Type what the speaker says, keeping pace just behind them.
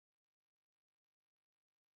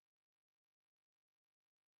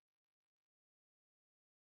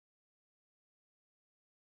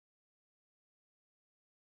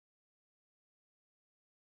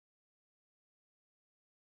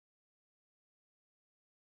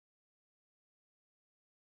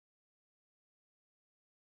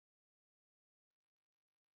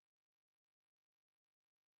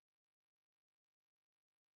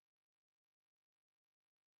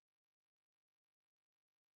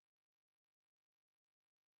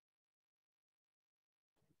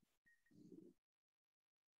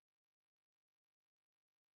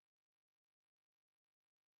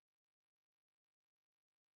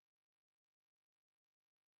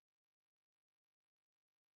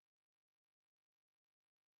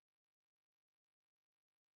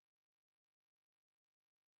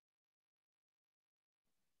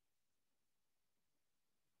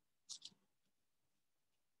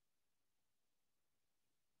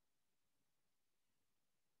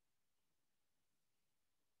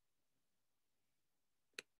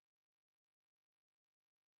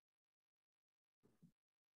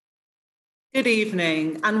Good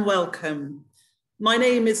evening and welcome. My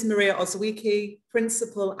name is Maria Ozowicki,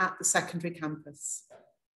 Principal at the Secondary Campus.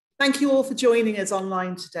 Thank you all for joining us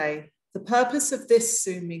online today. The purpose of this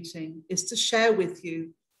Zoom meeting is to share with you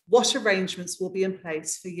what arrangements will be in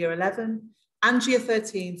place for Year 11 and Year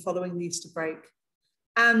 13 following the Easter break,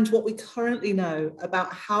 and what we currently know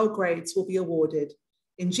about how grades will be awarded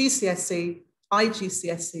in GCSE,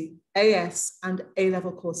 IGCSE, AS and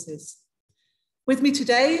A-level courses. With me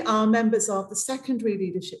today are members of the secondary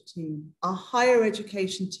leadership team, our higher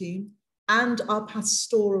education team, and our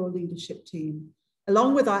pastoral leadership team,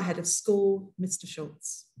 along with our head of school, Mr.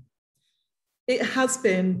 Schultz. It has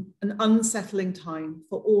been an unsettling time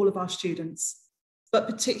for all of our students, but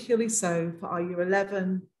particularly so for our Year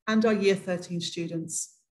 11 and our Year 13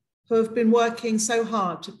 students, who have been working so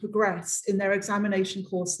hard to progress in their examination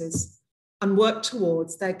courses and work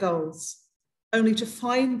towards their goals, only to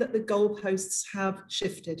find that the goalposts have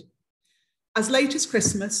shifted. As late as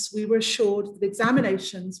Christmas, we were assured that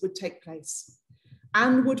examinations would take place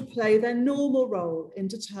and would play their normal role in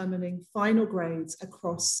determining final grades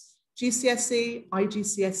across GCSE,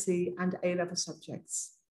 IGCSE, and A-level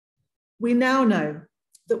subjects. We now know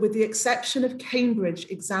that with the exception of Cambridge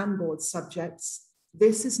Exam Board subjects,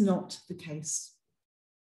 this is not the case.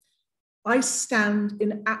 I stand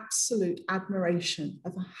in absolute admiration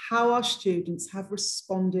of how our students have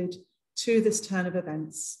responded to this turn of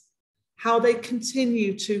events, how they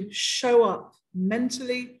continue to show up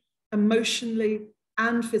mentally, emotionally,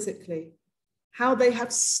 and physically, how they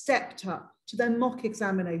have stepped up to their mock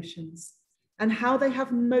examinations, and how they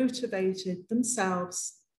have motivated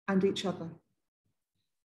themselves and each other.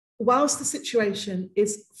 Whilst the situation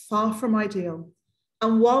is far from ideal,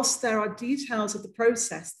 and whilst there are details of the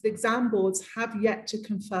process that exam boards have yet to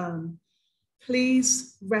confirm,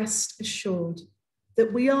 please rest assured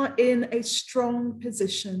that we are in a strong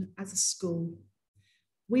position as a school.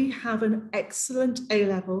 We have an excellent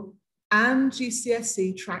A-level and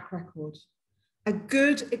GCSE track record, a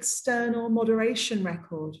good external moderation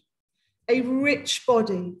record, a rich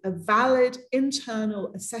body of valid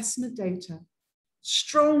internal assessment data,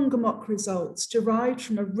 strong mock results derived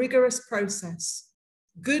from a rigorous process,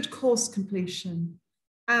 good course completion,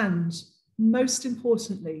 and most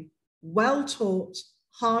importantly, well-taught,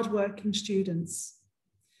 hard-working students.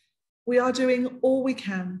 We are doing all we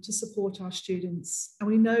can to support our students, and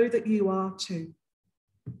we know that you are too.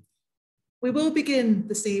 We will begin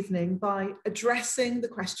this evening by addressing the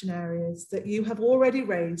question areas that you have already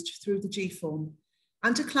raised through the G-form,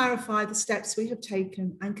 and to clarify the steps we have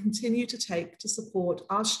taken and continue to take to support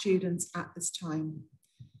our students at this time.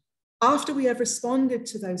 After we have responded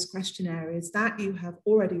to those question areas that you have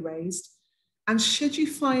already raised, and should you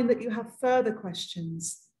find that you have further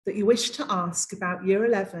questions that you wish to ask about Year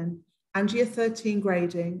 11 and Year 13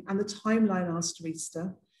 grading and the timeline after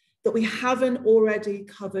Easter that we haven't already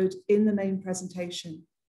covered in the main presentation,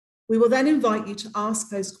 we will then invite you to ask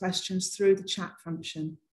those questions through the chat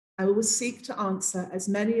function, and we will seek to answer as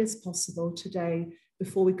many as possible today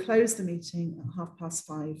before we close the meeting at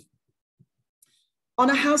 5:30. On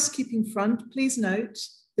a housekeeping front, please note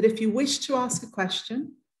that if you wish to ask a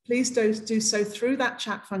question, please do so through that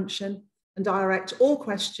chat function and direct all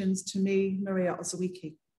questions to me, Maria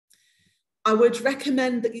Ozowicki. I would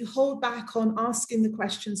recommend that you hold back on asking the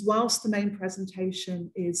questions whilst the main presentation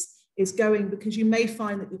is going, because you may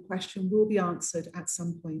find that your question will be answered at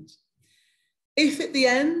some point. If at the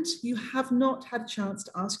end you have not had a chance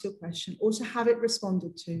to ask your question or to have it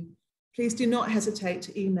responded to, please do not hesitate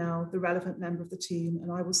to email the relevant member of the team,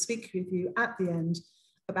 and I will speak with you at the end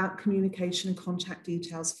about communication and contact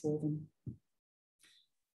details for them.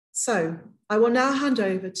 So I will now hand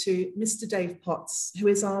over to Mr. Dave Potts, who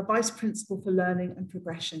is our Vice Principal for Learning and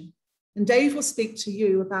Progression. And Dave will speak to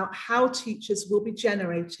you about how teachers will be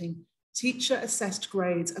generating teacher-assessed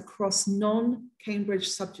grades across non-Cambridge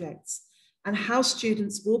subjects, and how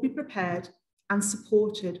students will be prepared and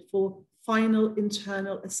supported for final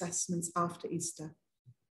internal assessments after Easter.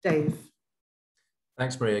 Dave.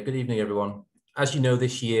 Thanks, Maria. Good evening, everyone. As you know,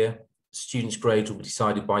 this year, students' grades will be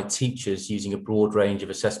decided by teachers using a broad range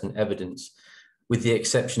of assessment evidence, with the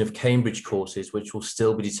exception of Cambridge courses, which will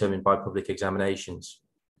still be determined by public examinations.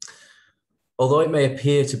 Although it may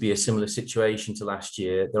appear to be a similar situation to last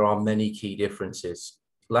year, there are many key differences.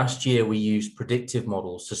 Last year, we used predictive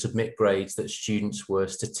models to submit grades that students were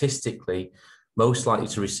statistically most likely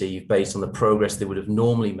to receive based on the progress they would have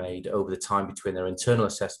normally made over the time between their internal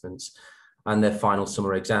assessments and their final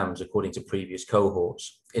summer exams, according to previous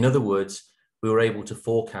cohorts. In other words, we were able to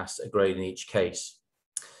forecast a grade in each case.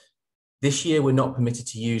 This year, we're not permitted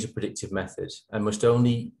to use a predictive method and must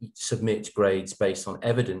only submit grades based on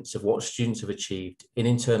evidence of what students have achieved in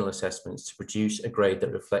internal assessments to produce a grade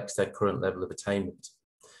that reflects their current level of attainment.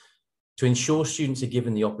 To ensure students are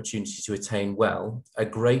given the opportunity to attain well, a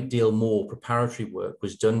great deal more preparatory work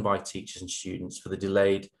was done by teachers and students for the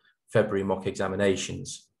delayed February mock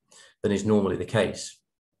examinations than is normally the case.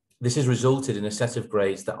 This has resulted in a set of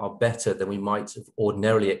grades that are better than we might have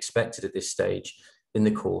ordinarily expected at this stage in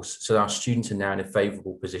the course, so our students are now in a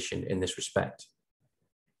favourable position in this respect.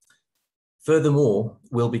 Furthermore,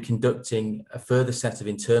 we'll be conducting a further set of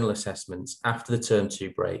internal assessments after the term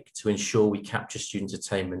 2 break to ensure we capture students'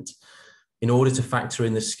 attainment in order to factor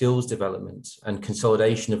in the skills development and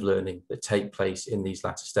consolidation of learning that take place in these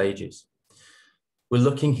latter stages. We're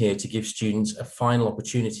looking here to give students a final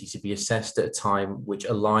opportunity to be assessed at a time which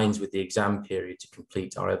aligns with the exam period to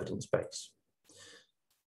complete our evidence base.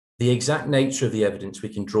 The exact nature of the evidence we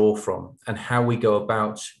can draw from and how we go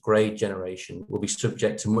about grade generation will be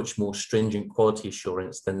subject to much more stringent quality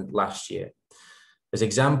assurance than last year, as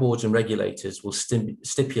exam boards and regulators will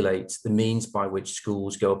stipulate the means by which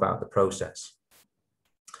schools go about the process.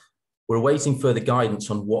 We're awaiting further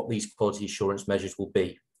guidance on what these quality assurance measures will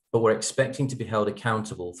be, but we're expecting to be held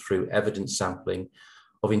accountable through evidence sampling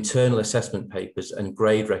of internal assessment papers and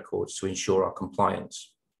grade records to ensure our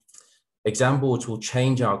compliance. Exam boards will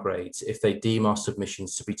change our grades if they deem our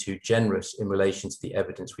submissions to be too generous in relation to the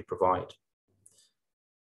evidence we provide.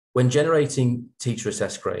 When generating teacher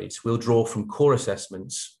assessed grades, we'll draw from core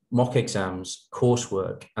assessments, mock exams,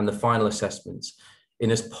 coursework, and the final assessments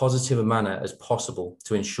in as positive a manner as possible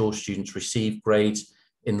to ensure students receive grades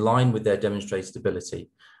in line with their demonstrated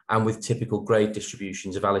ability and with typical grade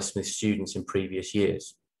distributions of Alice Smith students in previous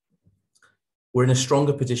years. We're in a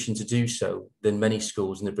stronger position to do so than many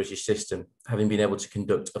schools in the British system, having been able to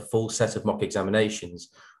conduct a full set of mock examinations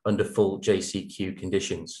under full JCQ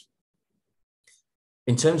conditions.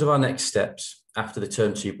 In terms of our next steps, after the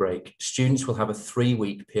term 2 break, students will have a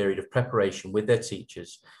 3-week period of preparation with their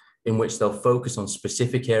teachers in which they'll focus on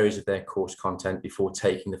specific areas of their course content before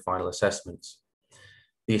taking the final assessments.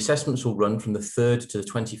 The assessments will run from the 3rd to the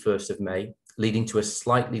 21st of May, leading to a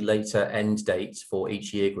slightly later end date for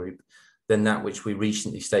each year group than that which we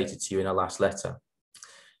recently stated to you in our last letter.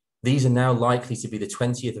 These are now likely to be the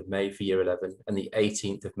 20th of May for year 11 and the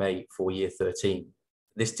 18th of May for year 13.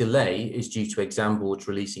 This delay is due to exam boards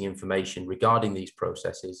releasing information regarding these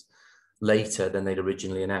processes later than they'd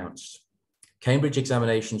originally announced. Cambridge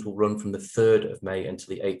examinations will run from the 3rd of May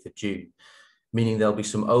until the 8th of June, meaning there'll be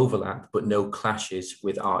some overlap but no clashes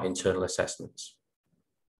with our internal assessments.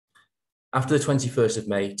 After the 21st of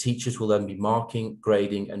May, teachers will then be marking,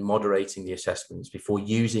 grading, and moderating the assessments before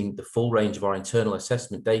using the full range of our internal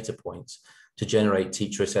assessment data points to generate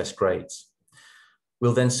teacher assessed grades.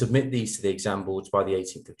 We'll then submit these to the exam boards by the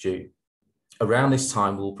 18th of June. Around this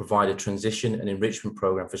time, we'll provide a transition and enrichment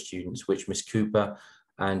programme for students, which Ms. Cooper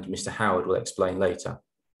and Mr. Howard will explain later.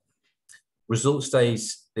 Results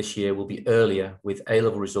days this year will be earlier, with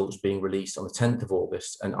A-level results being released on the 10th of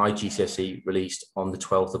August and IGCSE released on the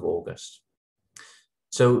 12th of August.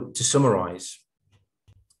 So to summarise,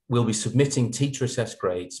 we'll be submitting teacher assessed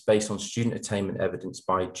grades based on student attainment evidence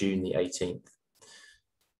by June the 18th.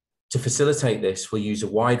 To facilitate this, we'll use a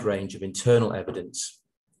wide range of internal evidence,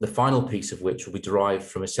 the final piece of which will be derived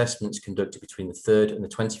from assessments conducted between the 3rd and the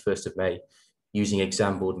 21st of May using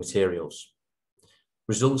exam board materials.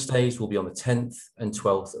 Results days will be on the 10th and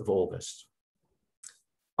 12th of August.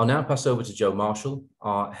 I'll now pass over to Joe Marshall,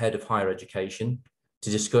 our Head of Higher Education, to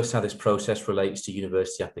discuss how this process relates to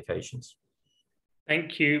university applications.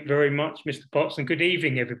 Thank you very much, Mr. Potts, and good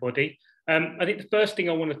evening, everybody. I think the first thing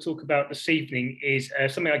I want to talk about this evening is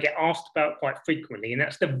something I get asked about quite frequently, and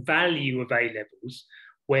that's the value of A-levels,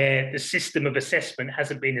 where the system of assessment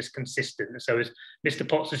hasn't been as consistent. So as Mr.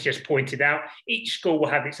 Potts has just pointed out, each school will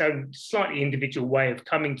have its own slightly individual way of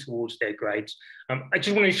coming towards their grades. I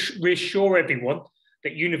just want to reassure everyone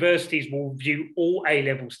that universities will view all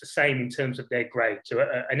A-levels the same in terms of their grade. So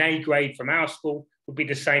an A grade from our school would be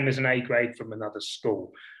the same as an A grade from another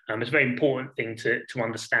school. It's a very important thing to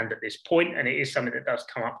understand at this point, and it is something that does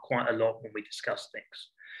come up quite a lot when we discuss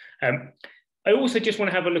things. I also just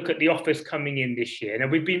want to have a look at the offers coming in this year. Now,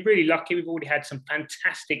 we've been really lucky. We've already had some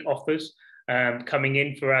fantastic offers coming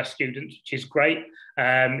in for our students, which is great,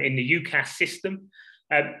 in the UCAS system.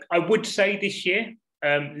 I would say this year,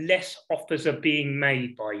 less offers are being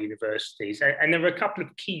made by universities, and there are a couple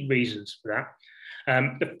of key reasons for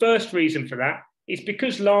that. The first reason for that is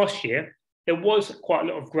because last year there was quite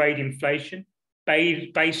a lot of grade inflation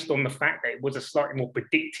based on the fact that it was a slightly more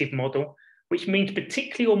predictive model, which means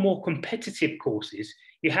particularly on more competitive courses,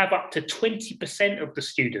 you have up to 20% of the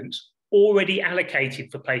students already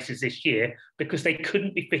allocated for places this year because they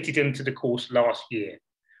couldn't be fitted into the course last year.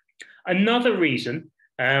 Another reason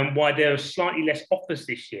why there are slightly less offers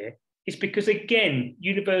this year is because, again,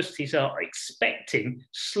 universities are expecting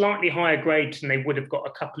slightly higher grades than they would have got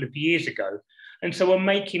a couple of years ago, and so are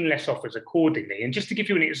making less offers accordingly. And just to give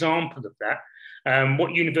you an example of that,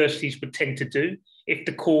 what universities would tend to do, if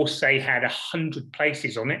the course, say, had 100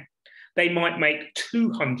 places on it, they might make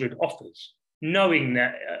 200 offers, knowing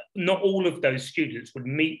that not all of those students would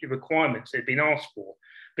meet the requirements they've been asked for.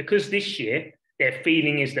 Because this year, their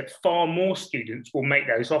feeling is that far more students will make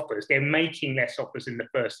those offers. They're making less offers in the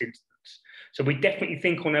first instance. So we definitely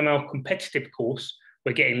think on a more competitive course,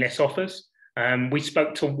 we're getting less offers. We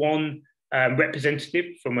spoke to one representative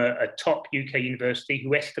from a top UK university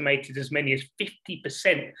who estimated as many as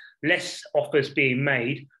 50% less offers being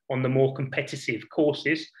made on the more competitive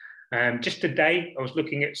courses. Just today, I was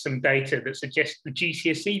looking at some data that suggests the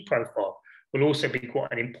GCSE profile will also be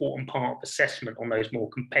quite an important part of assessment on those more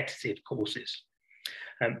competitive courses.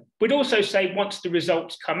 We'd also say once the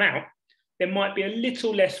results come out, there might be a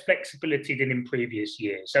little less flexibility than in previous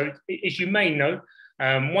years. So as you may know,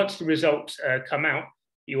 once the results come out,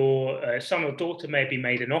 your son or daughter may be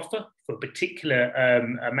made an offer for a particular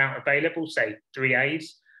amount available, say 3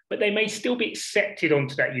 A's, but they may still be accepted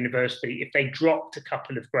onto that university if they dropped a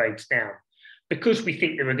couple of grades down. Because we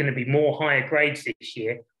think there are going to be more higher grades this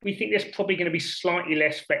year, we think there's probably going to be slightly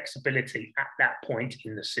less flexibility at that point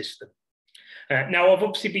in the system. Now, I've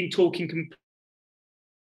obviously been talking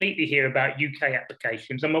completely here about UK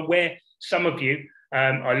applications. I'm aware some of you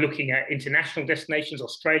are looking at international destinations,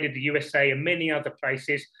 Australia, the USA, and many other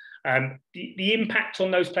places. The impact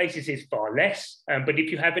on those places is far less, but if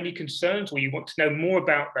you have any concerns or you want to know more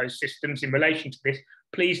about those systems in relation to this,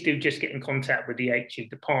 please do just get in contact with the HE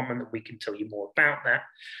department that we can tell you more about that.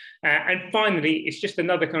 And finally, it's just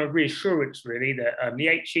another kind of reassurance, really, that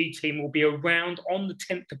the HE team will be around on the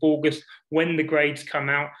 10th of August when the grades come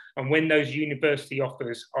out and when those university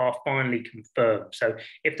offers are finally confirmed. So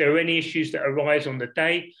if there are any issues that arise on the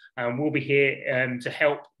day, we'll be here to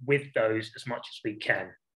help with those as much as we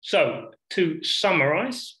can. So to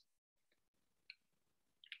summarise,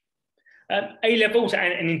 A-levels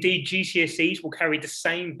and indeed GCSEs will carry the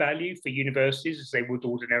same value for universities as they would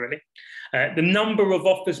ordinarily. The number of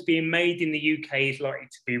offers being made in the UK is likely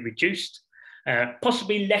to be reduced,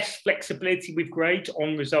 possibly less flexibility with grades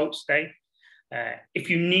on results day. If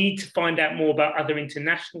you need to find out more about other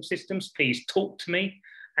international systems, please talk to me,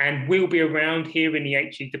 and we'll be around here in the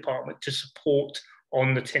HE department to support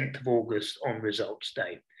on the 10th of August on results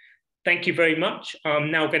day. Thank you very much. I'm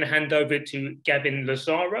now going to hand over to Gavin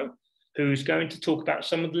Lazaro, who's going to talk about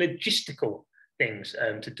some of the logistical things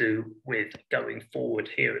to do with going forward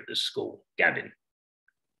here at the school. Gavin.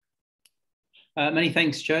 Many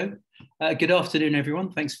thanks, Joe. Good afternoon,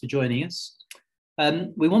 everyone. Thanks for joining us.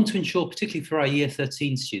 We want to ensure, particularly for our Year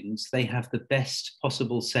 13 students, they have the best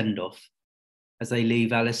possible send-off as they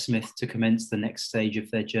leave Alice Smith to commence the next stage of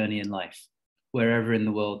their journey in life, wherever in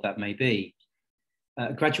the world that may be.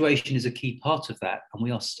 Graduation is a key part of that, and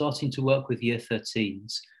we are starting to work with Year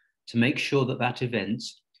 13s to make sure that that event,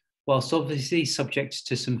 whilst obviously subject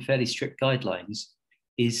to some fairly strict guidelines,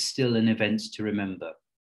 is still an event to remember.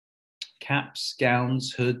 Caps,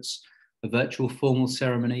 gowns, hoods, a virtual formal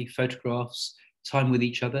ceremony, photographs, time with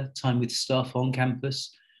each other, time with staff on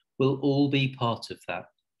campus will all be part of that.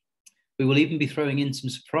 We will even be throwing in some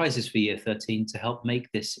surprises for Year 13 to help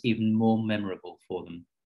make this even more memorable for them.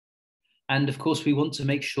 And of course, we want to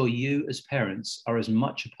make sure you as parents are as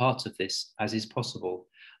much a part of this as is possible,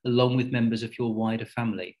 along with members of your wider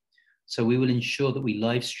family. So we will ensure that we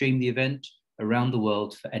live stream the event around the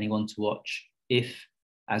world for anyone to watch if,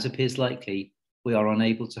 as appears likely, we are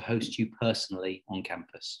unable to host you personally on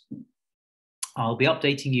campus. I'll be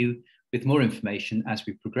updating you with more information as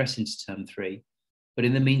we progress into term 3, but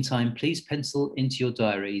in the meantime, please pencil into your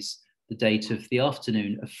diaries the date of the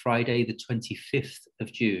afternoon of Friday, the 25th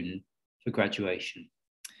of June for graduation.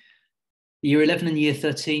 The Year 11 and Year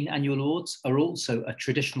 13 annual awards are also a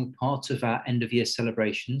traditional part of our end of year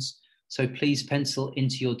celebrations, so please pencil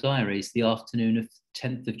into your diaries the afternoon of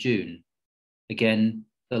 10th of June. Again,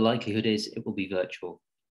 the likelihood is it will be virtual.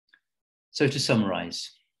 So to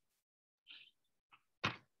summarise.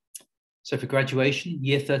 So for graduation,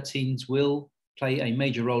 Year 13s will play a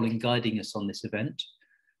major role in guiding us on this event.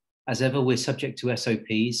 As ever, we're subject to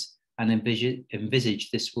SOPs and envisage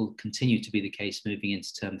this will continue to be the case moving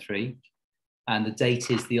into term 3. And the date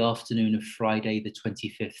is the afternoon of Friday, the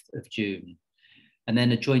 25th of June. And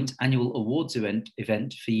then a joint annual awards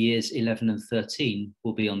event for years 11 and 13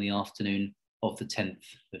 will be on the afternoon of the 10th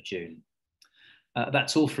of June.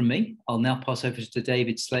 That's all from me. I'll now pass over to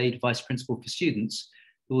David Slade, Vice Principal for Students,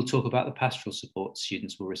 who will talk about the pastoral support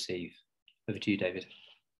students will receive. Over to you, David.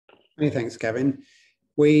 Many thanks, Gavin.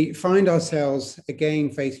 We find ourselves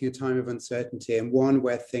again facing a time of uncertainty, and one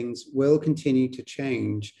where things will continue to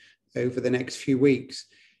change over the next few weeks.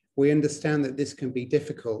 We understand that this can be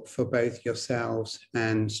difficult for both yourselves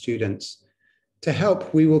and students. To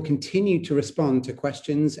help, we will continue to respond to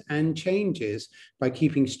questions and changes by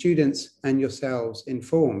keeping students and yourselves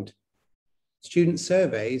informed. Student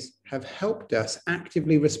surveys have helped us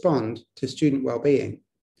actively respond to student well-being.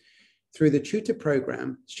 Through the tutor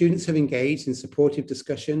program, students have engaged in supportive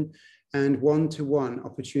discussion and one-to-one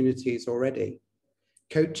opportunities already.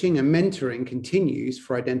 Coaching and mentoring continues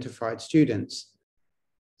for identified students.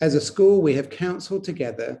 As a school, we have counselled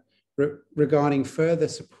together regarding further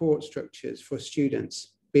support structures for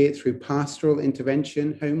students, be it through pastoral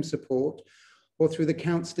intervention, home support, or through the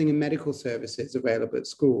counselling and medical services available at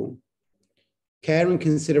school. Care and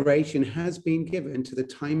consideration has been given to the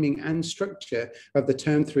timing and structure of the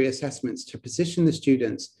Term 3 assessments to position the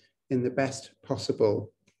students in the best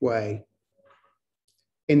possible way.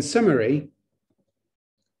 In summary,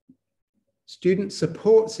 student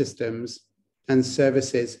support systems and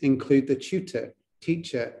services include the tutor,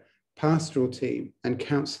 teacher, pastoral team, and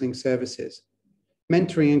counselling services.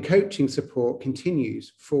 Mentoring and coaching support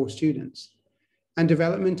continues for students, and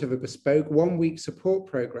development of a bespoke one-week support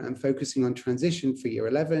program focusing on transition for Year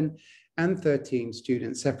 11 and 13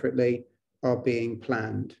 students separately are being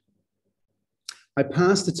planned. I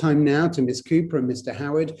pass the time now to Ms. Cooper and Mr.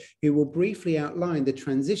 Howard, who will briefly outline the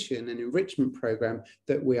transition and enrichment program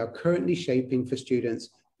that we are currently shaping for students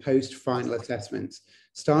post-final assessments,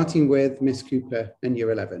 starting with Ms. Cooper and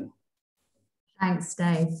Year 11. Thanks,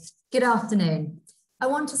 Dave. Good afternoon. I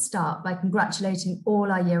want to start by congratulating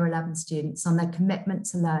all our Year 11 students on their commitment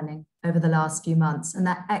to learning over the last few months and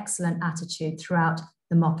their excellent attitude throughout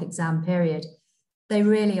the mock exam period. They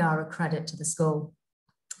really are a credit to the school.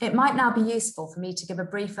 It might now be useful for me to give a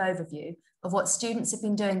brief overview of what students have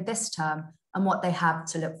been doing this term and what they have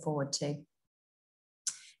to look forward to.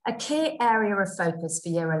 A key area of focus for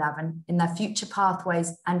Year 11 in their Future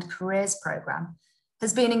Pathways and Careers programme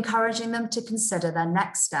has been encouraging them to consider their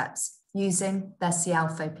next steps using their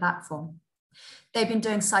CIALFO platform. They've been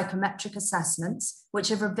doing psychometric assessments, which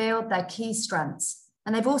have revealed their key strengths,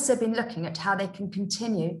 and they've also been looking at how they can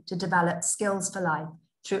continue to develop skills for life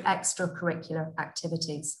through extracurricular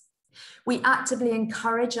activities. We actively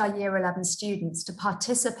encourage our Year 11 students to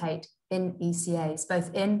participate in ECAs,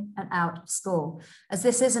 both in and out of school, as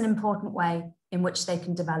this is an important way in which they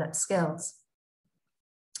can develop skills.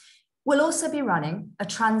 We'll also be running a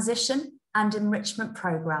transition and enrichment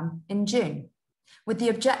programme in June, with the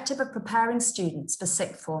objective of preparing students for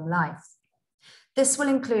sixth form life. This will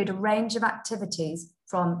include a range of activities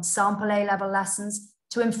from sample A-level lessons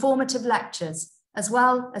to informative lectures, as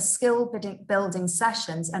well as skill building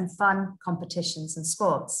sessions and fun competitions and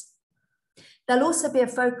sports. There'll also be a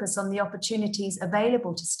focus on the opportunities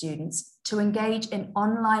available to students to engage in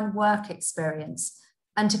online work experience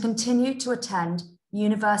and to continue to attend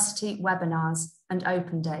university webinars and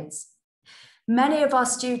open days. Many of our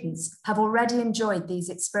students have already enjoyed these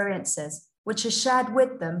experiences, which are shared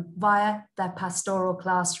with them via their pastoral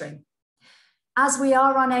classroom. As we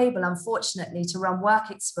are unable, unfortunately, to run work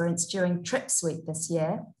experience during Trips Week this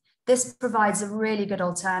year, this provides a really good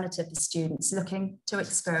alternative for students looking to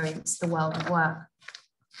experience the world of work.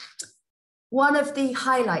 One of the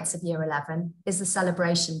highlights of Year 11 is the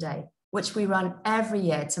Celebration Day, which we run every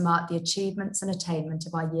year to mark the achievements and attainment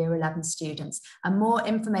of our Year 11 students, and more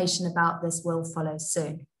information about this will follow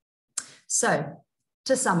soon. So,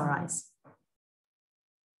 to summarise,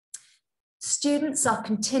 students are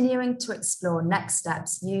continuing to explore next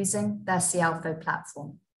steps using their CIALFO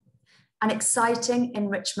platform. An exciting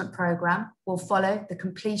enrichment programme will follow the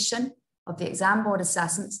completion of the exam board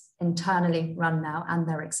assessments internally run now and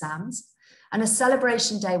their exams, and a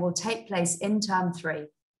celebration day will take place in Term 3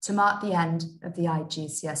 to mark the end of the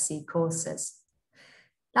IGCSE courses.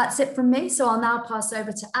 That's it from me, so I'll now pass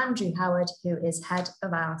over to Andrew Howard, who is head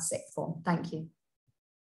of our sixth form. Thank you.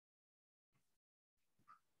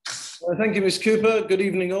 Well, thank you, Ms. Cooper. Good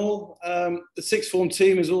evening, all. The sixth form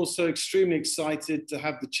team is also extremely excited to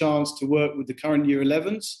have the chance to work with the current Year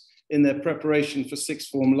 11s in their preparation for sixth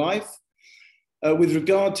form life. With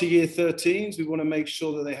regard to Year 13s, we want to make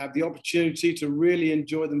sure that they have the opportunity to really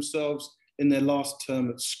enjoy themselves in their last term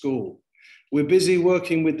at school. We're busy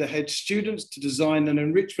working with the head students to design an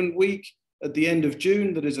enrichment week at the end of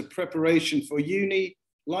June that is a preparation for uni,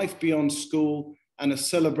 life beyond school, and a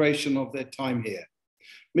celebration of their time here.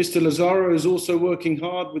 Mr. Lazaro is also working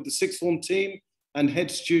hard with the sixth form team and head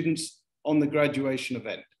students on the graduation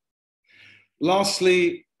event.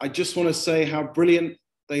 Lastly, I just want to say how brilliant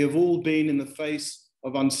they have all been in the face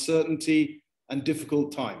of uncertainty and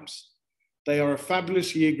difficult times. They are a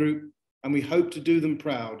fabulous year group, and we hope to do them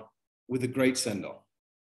proud with a great send-off.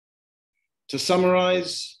 To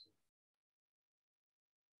summarize,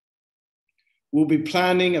 we'll be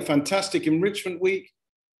planning a fantastic enrichment week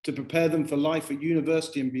to prepare them for life at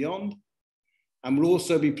university and beyond. And we'll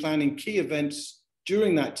also be planning key events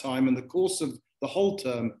during that time in the course of the whole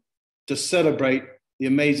term to celebrate the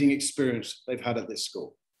amazing experience they've had at this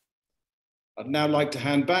school. I'd now like to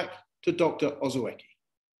hand back to Dr. Ozueki.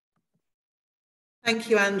 Thank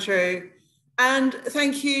you, Andrew. And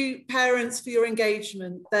thank you, parents, for your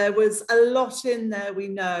engagement. There was a lot in there, we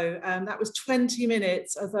know. That was 20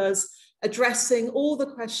 minutes of us addressing all the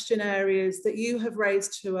question areas that you have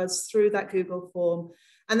raised to us through that Google form.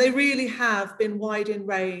 And they really have been wide in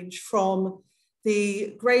range, from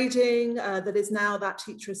the grading that is now that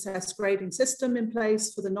teacher assessed grading system in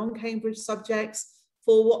place for the non-Cambridge subjects,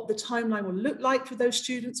 for what the timeline will look like for those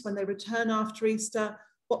students when they return after Easter,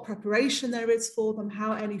 what preparation there is for them,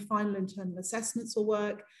 how any final internal assessments will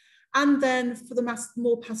work, and then for the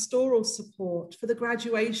more pastoral support for the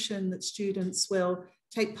graduation that students will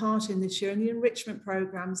take part in this year, and the enrichment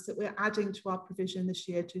programs that we're adding to our provision this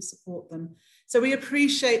year to support them. So we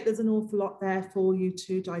appreciate there's an awful lot there for you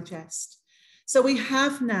to digest. So we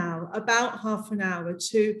have now about half an hour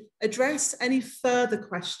to address any further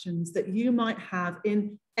questions that you might have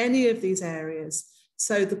in any of these areas.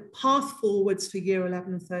 So the path forwards for year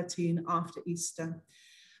 11 and 13 after Easter.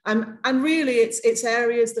 And really it's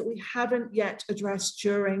areas that we haven't yet addressed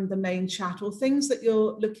during the main chat, or things that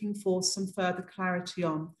you're looking for some further clarity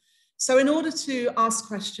on. So in order to ask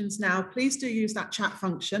questions now, please do use that chat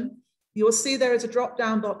function. You will see there is a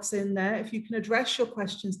drop-down box in there. If you can address your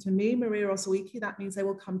questions to me, Maria Ozueki, that means they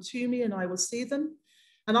will come to me and I will see them.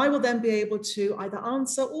 And I will then be able to either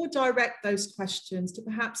answer or direct those questions to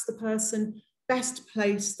perhaps the person best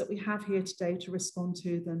place that we have here today to respond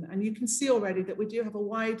to them. And you can see already that we do have a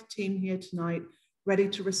wide team here tonight ready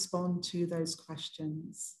to respond to those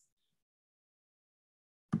questions.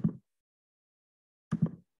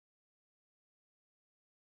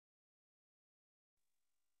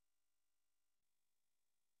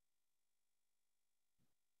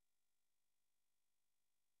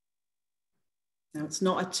 Now, it's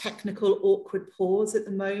not a technical awkward pause at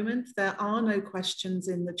the moment. There are no questions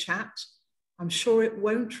in the chat. I'm sure it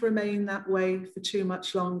won't remain that way for too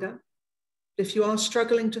much longer. But if you are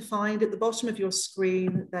struggling to find, at the bottom of your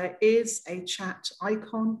screen, there is a chat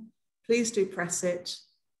icon. Please do press it.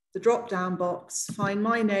 The drop-down box, find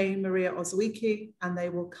my name, Maria Ozueki, and they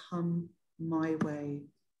will come my way.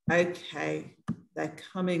 Okay, they're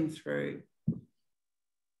coming through.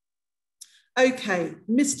 Okay,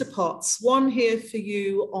 Mr. Potts, one here for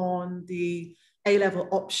you on the A-level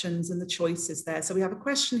options and the choices there. So we have a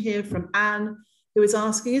question here from Anne, who is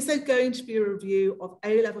asking, is there going to be a review of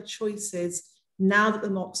A-level choices now that the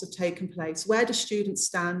mocks have taken place? Where do students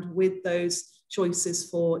stand with those choices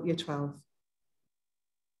for year 12?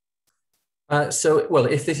 Well,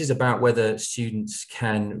 if this is about whether students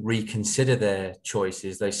can reconsider their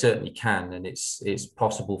choices, they certainly can, and it's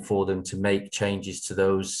possible for them to make changes to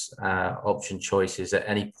those option choices at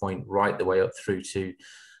any point right the way up through to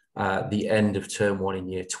the end of term 1 in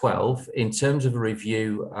year 12. In terms of a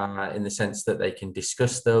review, in the sense that they can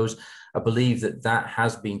discuss those, I believe that that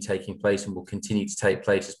has been taking place and will continue to take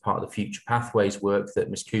place as part of the Future Pathways work that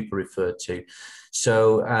Ms. Cooper referred to.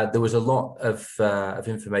 So there was a lot of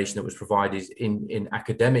information that was provided in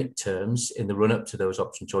academic terms in the run-up to those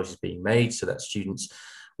option choices being made, so that students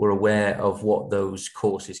were aware of what those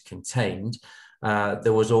courses contained.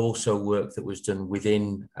 There was also work that was done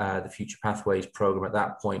within the Future Pathways programme at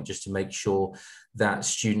that point, just to make sure that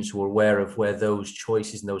students were aware of where those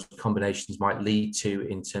choices and those combinations might lead to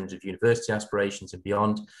in terms of university aspirations and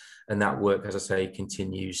beyond. And that work, as I say,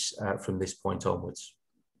 continues from this point onwards.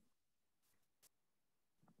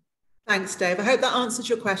 Thanks, Dave. I hope that answers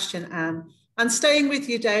your question, Anne. And staying with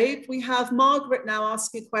you, Dave, we have Margaret now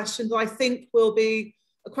asking a question that I think will be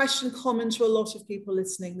a question common to a lot of people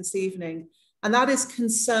listening this evening. And that is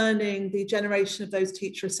concerning the generation of those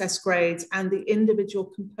teacher assessed grades and the individual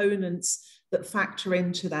components that factor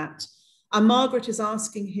into that. And Margaret is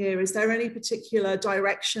asking here, is there any particular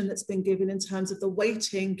direction that's been given in terms of the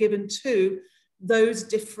weighting given to those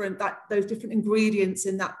different ingredients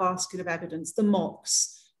in that basket of evidence, the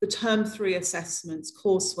mocks, the term 3 assessments,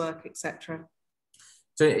 coursework, etc.?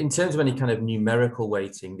 So in terms of any kind of numerical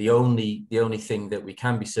weighting, the only thing that we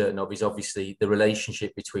can be certain of is obviously the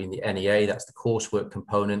relationship between the NEA, that's the coursework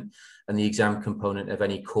component, and the exam component of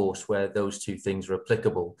any course where those two things are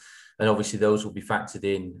applicable. And obviously those will be factored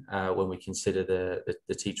in when we consider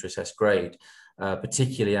the teacher assessed grade,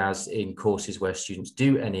 particularly as in courses where students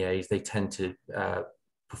do NEAs, they tend to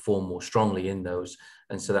perform more strongly in those.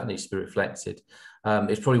 And so that needs to be reflected.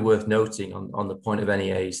 It's probably worth noting on the point of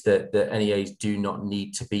NEAs that the NEAs do not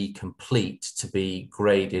need to be complete to be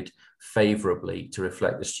graded favourably to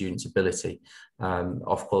reflect the student's ability.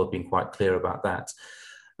 Ofqual have been quite clear about that.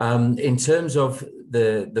 In terms of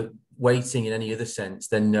the weighting in any other sense,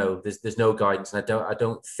 then no, there's no guidance. And I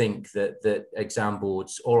don't think that exam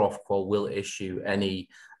boards or Ofqual will issue any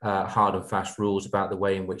hard and fast rules about the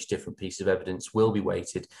way in which different pieces of evidence will be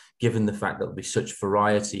weighted, given the fact that there'll be such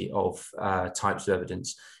variety of types of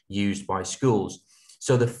evidence used by schools.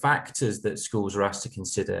 So the factors that schools are asked to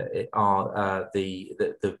consider are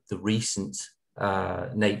the recent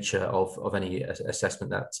nature of any assessment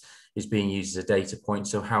that is being used as a data point.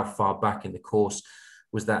 So how far back in the course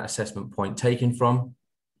was that assessment point taken from?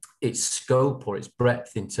 Its scope or its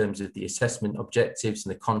breadth in terms of the assessment objectives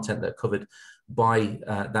and the content that are covered by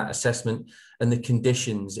that assessment, and the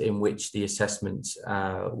conditions in which the assessment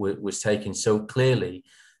was taken. So clearly,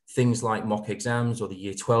 things like mock exams or the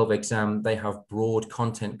Year 12 exam, they have broad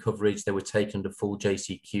content coverage. They were taken under full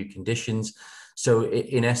JCQ conditions. So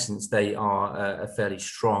in essence, they are a fairly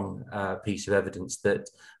strong piece of evidence that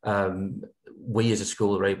we as a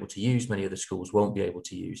school are able to use, many other schools won't be able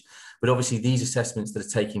to use. But obviously these assessments that are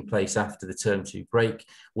taking place after the term 2 break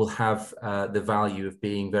will have the value of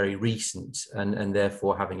being very recent and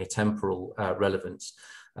therefore having a temporal relevance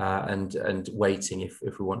and weighting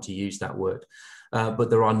if we want to use that word. But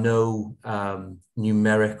there are no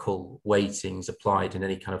numerical weightings applied in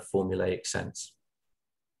any kind of formulaic sense.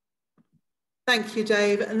 Thank you,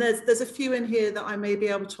 Dave. And there's a few in here that I may be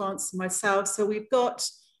able to answer myself. So we've got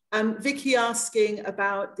Vicky asking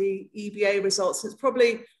about the EBA results. It's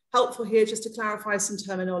probably helpful here just to clarify some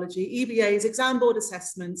terminology. EBA is exam board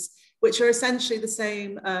assessments, which are essentially the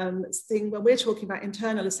same thing when we're talking about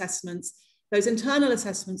internal assessments. Those internal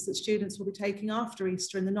assessments that students will be taking after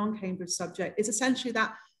Easter in the non-Cambridge subject is essentially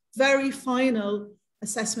that very final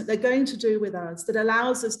assessment they're going to do with us that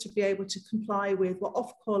allows us to be able to comply with what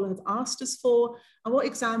Ofqual have asked us for and what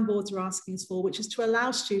exam boards are asking us for, which is to allow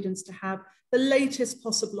students to have the latest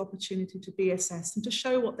possible opportunity to be assessed and to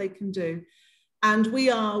show what they can do. And we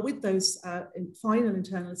are, with those final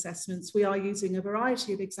internal assessments, we are using a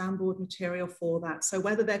variety of exam board material for that. So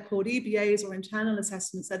whether they're called EBAs or internal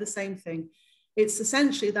assessments, they're the same thing. It's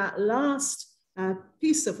essentially that last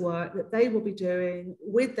piece of work that they will be doing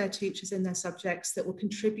with their teachers in their subjects that will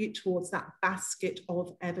contribute towards that basket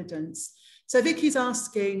of evidence. So Vicky's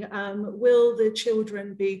asking, will the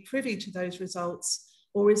children be privy to those results,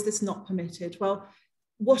 or is this not permitted? Well,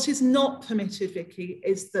 what is not permitted, Vicky,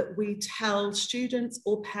 is that we tell students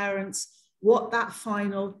or parents what that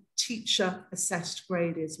final teacher assessed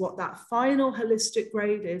grade is, what that final holistic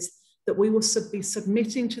grade is that we will be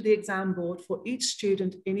submitting to the exam board for each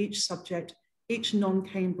student in each subject, each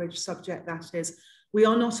non-Cambridge subject that is. We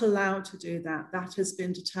are not allowed to do that. That has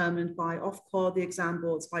been determined by Ofqual, the exam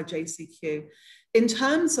boards, by JCQ. In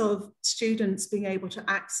terms of students being able to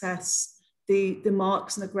access the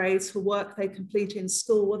marks and the grades for work they complete in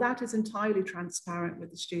school, well, that is entirely transparent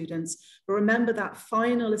with the students. But remember that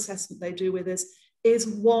final assessment they do with us is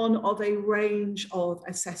one of a range of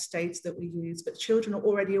assessed dates that we use, but children are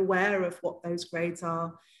already aware of what those grades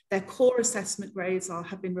are. Their core assessment grades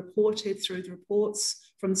have been reported through the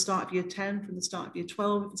reports from the start of year 10, from the start of year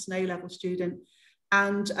 12, if it's an A-level student.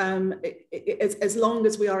 And as long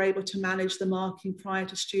as we are able to manage the marking prior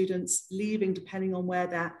to students leaving, depending on where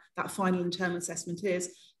that final internal assessment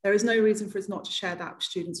is, there is no reason for us not to share that with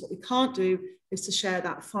students. What we can't do is to share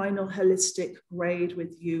that final holistic grade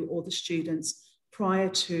with you or the students prior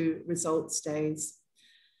to results days.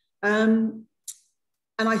 And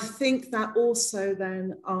I think that also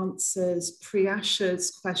then answers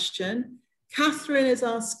Priyasha's question. Catherine is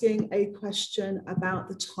asking a question about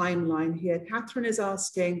the timeline here. Catherine is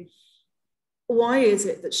asking, why is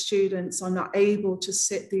it that students are not able to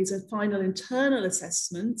sit these final internal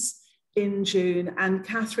assessments in June? And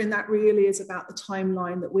Catherine, that really is about the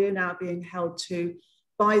timeline that we're now being held to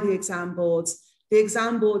by the exam boards. The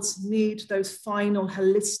exam boards need those final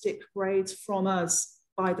holistic grades from us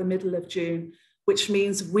by the middle of June, which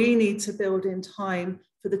means we need to build in time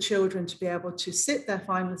for the children to be able to sit their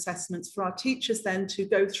final assessments, for our teachers then to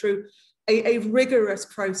go through a rigorous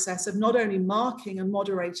process of not only marking and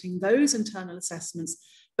moderating those internal assessments,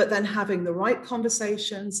 but then having the right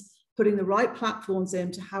conversations, putting the right platforms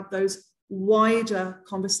in to have those wider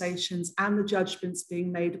conversations and the judgments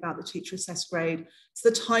being made about the teacher assessed grade. So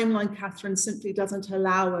the timeline, Catherine, simply doesn't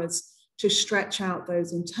allow us to stretch out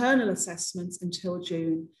those internal assessments until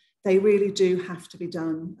June. They really do have to be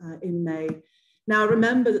done in May. Now,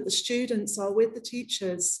 remember that the students are with the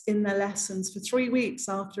teachers in their lessons for 3 weeks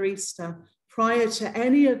after Easter, prior to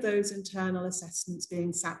any of those internal assessments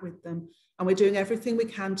being sat with them. And we're doing everything we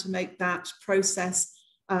can to make that process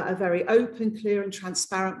a very open, clear and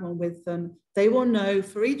transparent one with them. They will know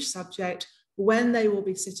for each subject when they will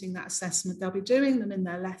be sitting that assessment. They'll be doing them in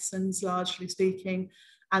their lessons, largely speaking,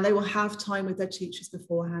 and they will have time with their teachers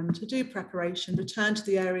beforehand to do preparation, return to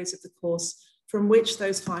the areas of the course from which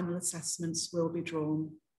those final assessments will be drawn.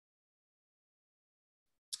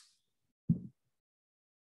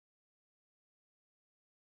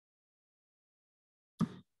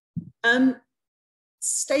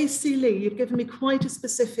 Stacey Lee, you've given me quite a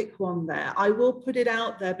specific one there. I will put it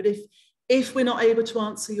out there, but if we're not able to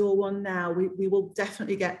answer your one now, we will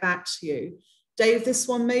definitely get back to you. Dave, this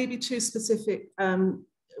one may be too specific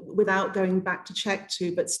without going back to check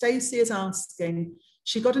to, but Stacey is asking,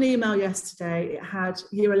 she got an email yesterday, it had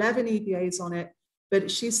year 11 EBAs on it, but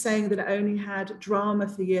she's saying that it only had drama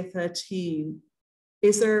for year 13.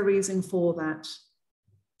 Is there a reason for that?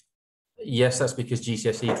 Yes, that's because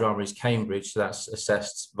GCSE drama is Cambridge, so that's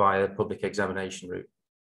assessed via the public examination route.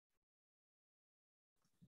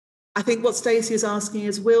 I think what Stacey is asking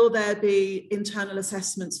is, will there be internal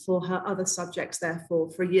assessments for her other subjects,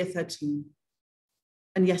 therefore, for year 13?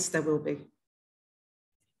 And yes, there will be.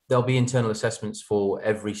 There'll be internal assessments for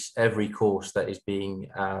every course that is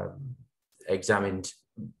being examined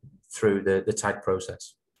through the TAG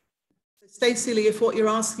process. Stacey Lee, if what you're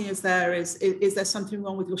asking is there something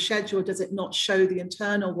wrong with your schedule? Does it not show the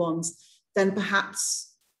internal ones? Then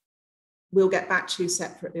perhaps we'll get back to you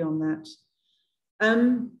separately on that.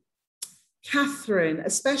 Catherine,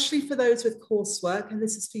 especially for those with coursework, and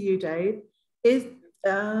this is for you, Dave, if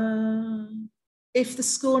the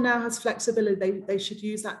school now has flexibility, they should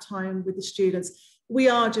use that time with the students. We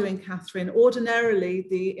are doing, Catherine. Ordinarily,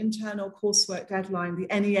 the internal coursework deadline, the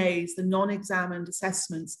NEAs, the non-examined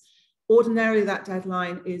assessments, ordinarily that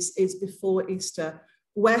deadline is before Easter.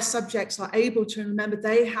 Where subjects are able to, and remember,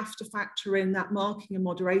 they have to factor in that marking and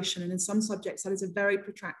moderation, and in some subjects that is a very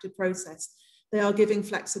protracted process. They are giving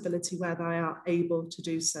flexibility where they are able to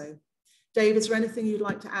do so. Dave, is there anything you'd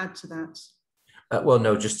like to add to that? Well,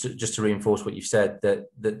 no, just to reinforce what you've said,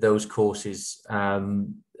 that those courses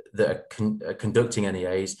that are conducting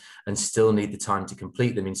NEAs and still need the time to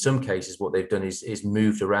complete them. In some cases, what they've done is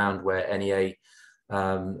moved around where NEA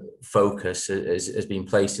focus has been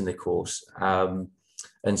placed in the course.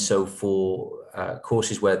 And so for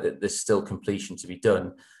courses where there's still completion to be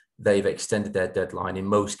done, they've extended their deadline in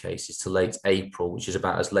most cases to late April, which is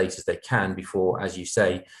about as late as they can before, as you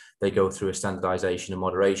say, they go through a standardization and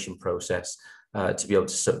moderation process to be able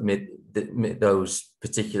to submit those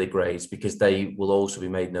particular grades, because they will also be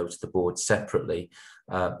made known to the board separately,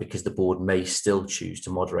 because the board may still choose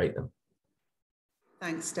to moderate them.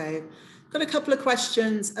 Thanks, Dave. Got a couple of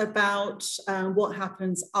questions about what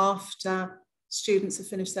happens after students have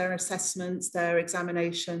finished their assessments, their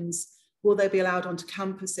examinations. Will they be allowed onto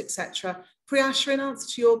campus, etc.? Priyasha, in answer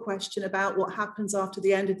to your question about what happens after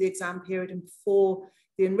the end of the exam period and before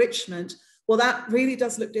the enrichment, well, that really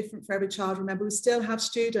does look different for every child. Remember, we still have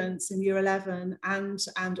students in year 11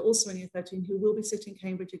 and also in year 13 who will be sitting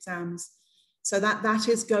Cambridge exams. So that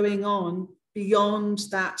is going on beyond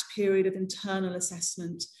that period of internal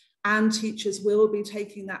assessment, and teachers will be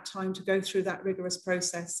taking that time to go through that rigorous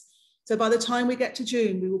process. So by the time we get to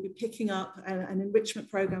June, we will be picking up an enrichment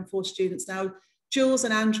program for students. Now, Jules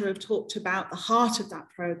and Andrew have talked about the heart of that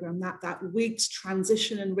program, that week's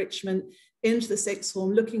transition enrichment into the sixth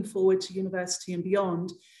form, looking forward to university and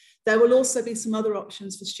beyond. There will also be some other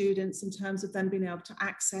options for students in terms of them being able to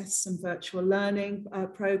access some virtual learning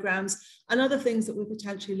programs and other things that we're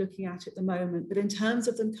potentially looking at the moment. But in terms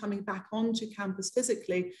of them coming back onto campus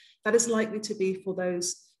physically, that is likely to be for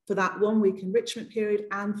that 1 week enrichment period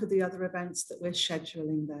and for the other events that we're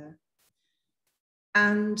scheduling there.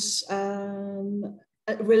 And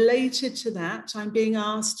related to that, I'm being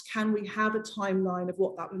asked, can we have a timeline of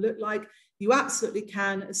what that will look like? You absolutely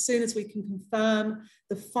can. As soon as we can confirm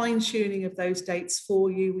the fine-tuning of those dates for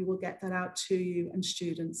you, we will get that out to you and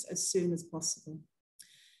students as soon as possible.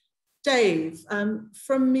 Dave,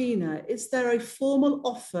 from Mina, is there a formal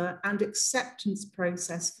offer and acceptance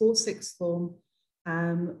process for sixth form?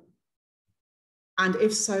 And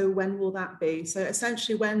if so, when will that be? So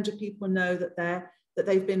essentially, when do people know that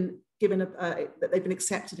they've been given that they've been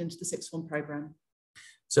accepted into the sixth form programme?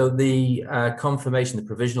 So the confirmation, the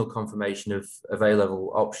provisional confirmation of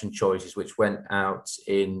A-level option choices, which went out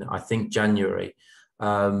in, I think, January,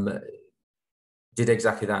 did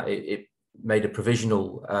exactly that. It made a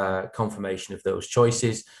provisional confirmation of those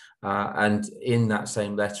choices. And in that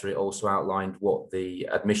same letter, it also outlined what the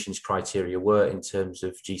admissions criteria were in terms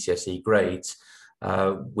of GCSE grades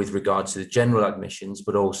with regard to the general admissions,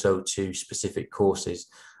 but also to specific courses.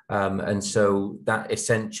 And so that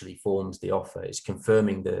essentially forms the offer. It's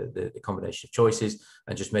confirming the combination of choices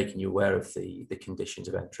and just making you aware of the conditions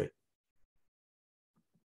of entry.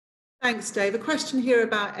 Thanks, Dave. A question here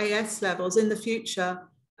about AS levels. In the future,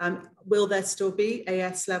 will there still be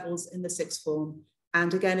AS levels in the sixth form?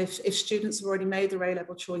 And again, if students have already made their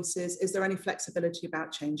A-level choices, is there any flexibility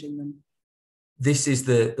about changing them? This is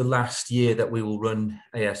the last year that we will run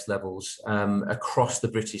AS levels. Across the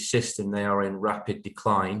British system, they are in rapid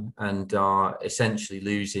decline and are essentially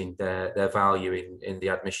losing their value in the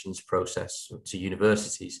admissions process to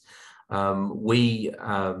universities. We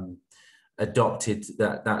adopted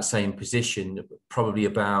that same position probably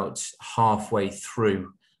about halfway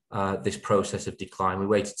through this process of decline. We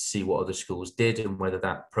waited to see what other schools did and whether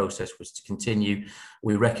that process was to continue.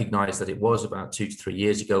 We recognised that it was about 2 to 3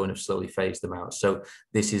 years ago and have slowly phased them out. So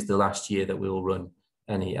this is the last year that we will run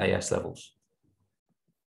any AS levels.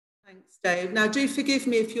 Thanks, Dave. Now, do forgive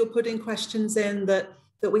me if you're putting questions in that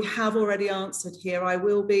we have already answered here. I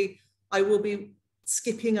will be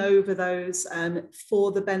skipping over those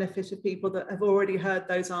for the benefit of people that have already heard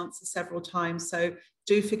those answers several times. So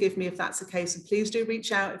do forgive me if that's the case, and please do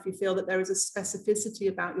reach out if you feel that there is a specificity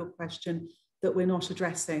about your question that we're not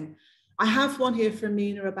addressing. I have one here from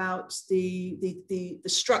Mina about the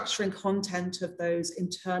structure and content of those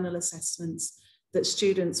internal assessments that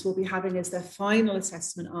students will be having as their final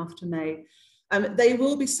assessment after May. They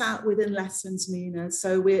will be sat within lessons, Mina.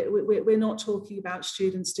 So we're not talking about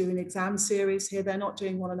students doing exam series here. They're not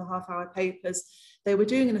doing 1.5-hour papers. They were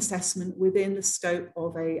doing an assessment within the scope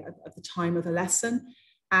of the time of a lesson.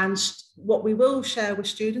 And what we will share with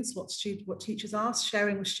students, what teachers are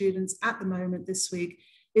sharing with students at the moment this week,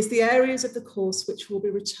 is the areas of the course which we'll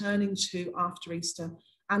be returning to after Easter,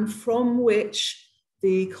 and from which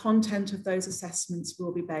the content of those assessments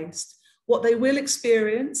will be based. What they will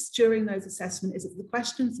experience during those assessments is that the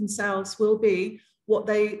questions themselves will be what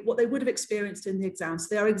they would have experienced in the exam. So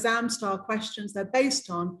they are exam style questions. They're based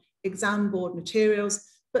on exam board materials,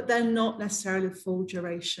 but they're not necessarily the full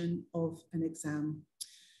duration of an exam.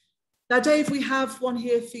 Now, Dave, we have one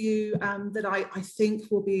here for you that I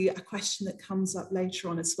think will be a question that comes up later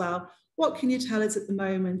on as well. What can you tell us at the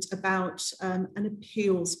moment about an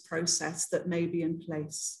appeals process that may be in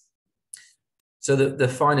place? So the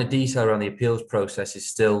finer detail around the appeals process is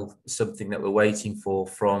still something that we're waiting for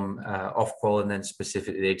from Ofqual and then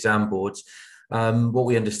specifically the exam boards. What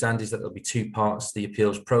we understand is that there'll be 2 parts to the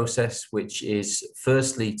appeals process, which is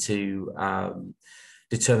firstly to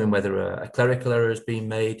determine whether a clerical error has been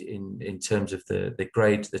made in terms of the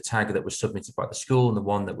grade, the tag that was submitted by the school and the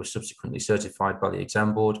one that was subsequently certified by the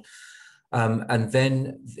exam board. And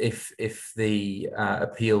then if the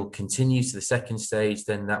appeal continues to the second stage,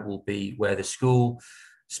 then that will be where the school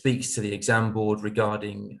speaks to the exam board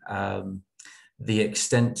regarding the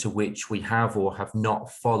extent to which we have or have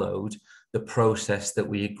not followed the process that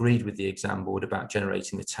we agreed with the exam board about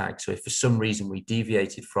generating the tag. So if for some reason we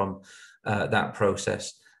deviated from that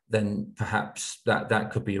process, then perhaps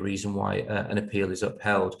that could be a reason why an appeal is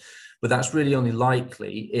upheld. But that's really only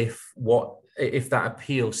likely if that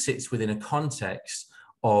appeal sits within a context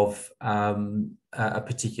of a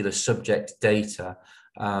particular subject data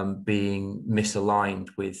being misaligned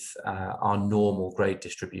with our normal grade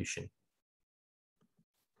distribution.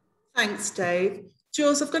 Thanks, Dave.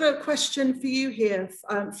 Jules, I've got a question for you here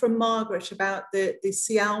from Margaret about the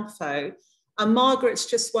CIALFO. And Margaret's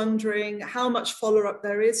just wondering how much follow-up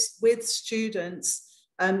there is with students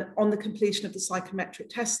on the completion of the psychometric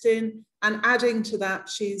testing, and adding to that,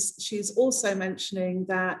 she's also mentioning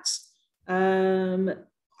that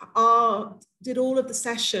did all of the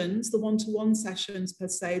sessions, the one-to-one sessions per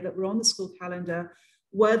se that were on the school calendar,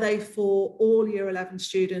 were they for all Year 11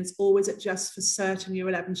 students, or was it just for certain Year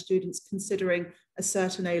 11 students considering a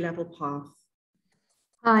certain A-level path?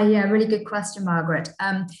 Hi, yeah, really good question, Margaret.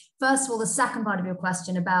 First of all, the second part of your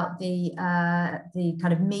question about the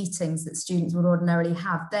kind of meetings that students would ordinarily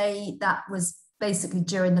have, that was basically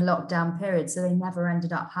during the lockdown period, so they never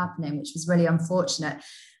ended up happening, which was really unfortunate.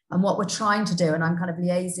 And what we're trying to do, and I'm kind of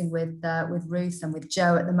liaising with Ruth and with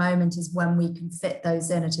Joe at the moment, is when we can fit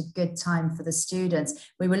those in at a good time for the students.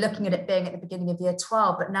 We were looking at it being at the beginning of year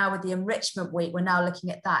 12, but now with the enrichment week, we're now looking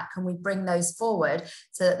at that. Can we bring those forward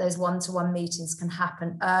so that those one-to-one meetings can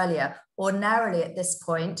happen earlier? Ordinarily at this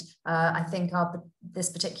point, I think this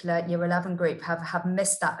particular year 11 group have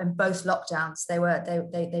missed that in both lockdowns.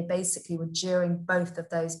 They basically were during both of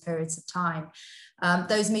those periods of time.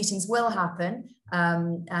 Those meetings will happen,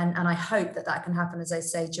 and I hope that can happen, as I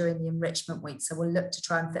say, during the enrichment week. So we'll look to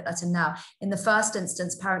try and fit that in now. In the first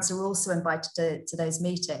instance, parents are also invited to those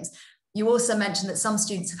meetings. You also mentioned that some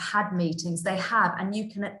students have had meetings. They have, and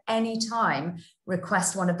you can at any time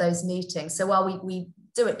request one of those meetings. So while we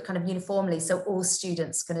do it kind of uniformly so all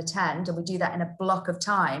students can attend, and we do that in a block of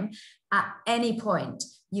time, at any point,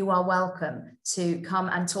 you are welcome to come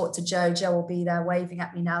and talk to Joe. Joe will be there waving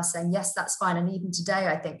at me now saying, yes, that's fine. And even today,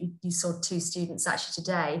 I think you saw 2 students actually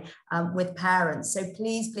today with parents. So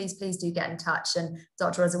please, please, please do get in touch. And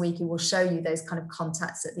Dr. Ozawiki will show you those kind of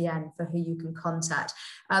contacts at the end for who you can contact.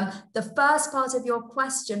 The first part of your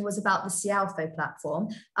question was about the CIALFO platform.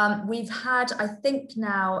 We've had, I think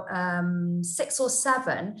now, 6 or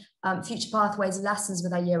 7 Future Pathways lessons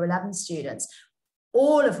with our year 11 students,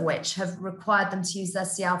 all of which have required them to use their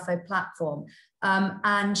CIALFO platform.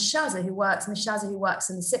 And Shaza, who works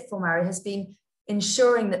in the sixth form area, has been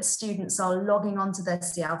ensuring that students are logging onto their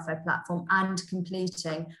CIALFO platform and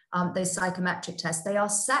completing those psychometric tests. They are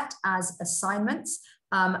set as assignments,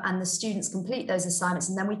 and the students complete those assignments,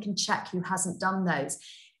 and then we can check who hasn't done those.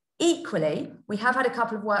 Equally, we have had a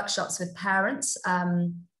couple of workshops with parents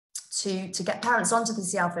to get parents onto the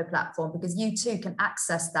CIALFO platform, because you too can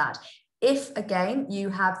access that. If, again, you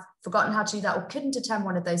have forgotten how to do that or couldn't attend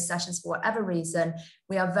one of those sessions for whatever reason,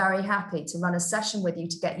 we are very happy to run a session with you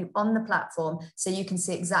to get you on the platform so you can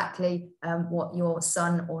see exactly what your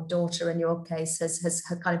son or daughter, in your case, has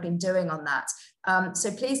kind of been doing on that.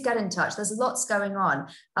 So please get in touch. There's lots going on.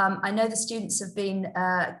 I know the students have been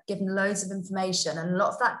given loads of information, and a lot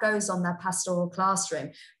of that goes on their pastoral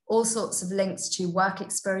classroom. All sorts of links to work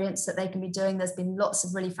experience that they can be doing. There's been lots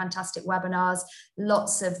of really fantastic webinars,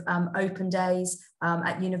 lots of open days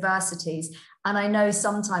at universities. And I know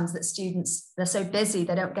sometimes that students, they're so busy,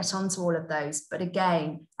 they don't get onto all of those. But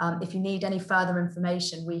again, if you need any further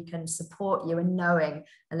information, we can support you in knowing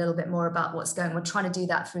a little bit more about what's going on. We're trying to do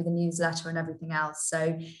that through the newsletter and everything else.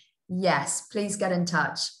 So yes, please get in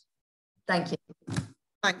touch. Thank you.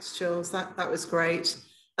 Thanks, Jules. That was great.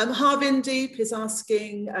 Harvindeep is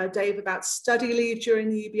asking Dave about study leave during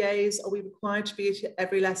the EBAs. Are we required to be at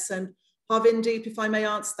every lesson? Harvindeep, if I may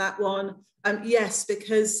answer that one, yes,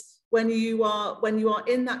 because when you are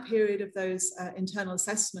in that period of those internal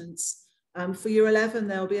assessments, for year 11,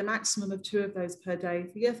 there'll be a maximum of 2 of those per day.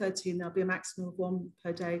 For year 13, there'll be a maximum of 1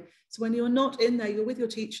 per day. So when you're not in there, you're with your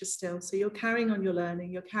teachers still. So you're carrying on your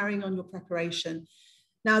learning, you're carrying on your preparation.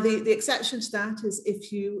 Now, the exception to that is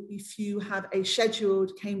if you have a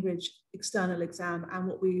scheduled Cambridge external exam, and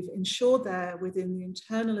what we've ensured there within the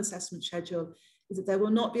internal assessment schedule is that there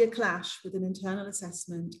will not be a clash with an internal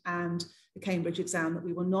assessment and the Cambridge exam, that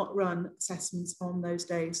we will not run assessments on those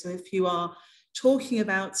days. So if you are talking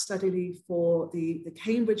about study leave for the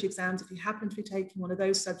Cambridge exams, if you happen to be taking one of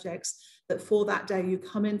those subjects, that for that day you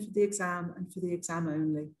come in for the exam and for the exam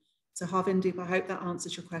only. So Harvindeep, I hope that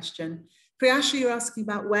answers your question. Priyasha, you're asking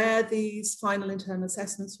about where these final internal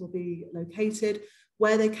assessments will be located.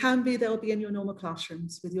 Where they can be, they'll be in your normal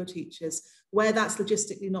classrooms with your teachers. Where that's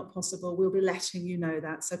logistically not possible, we'll be letting you know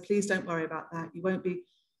that. So please don't worry about that. You won't be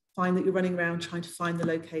find that you're running around trying to find the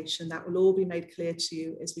location. That will all be made clear to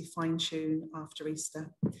you as we fine tune after Easter.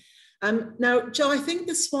 Now, Joe, I think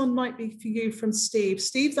this one might be for you from Steve.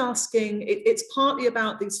 Steve's asking, it's partly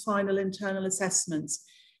about these final internal assessments.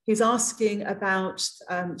 He's asking about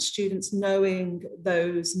students knowing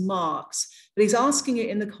those marks, but he's asking it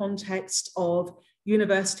in the context of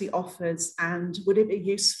university offers, and would it be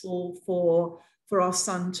useful for our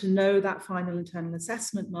son to know that final internal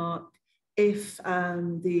assessment mark if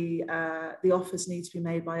the offers need to be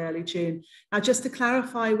made by early June. Now, just to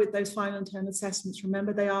clarify with those final internal assessments,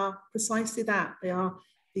 remember they are precisely that. They are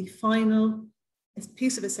the final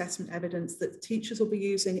piece of assessment evidence that teachers will be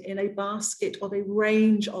using in a basket of a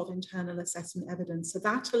range of internal assessment evidence. So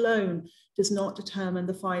that alone does not determine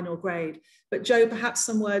the final grade. But Joe, perhaps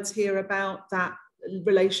some words here about that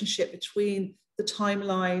relationship between the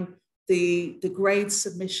timeline, the grade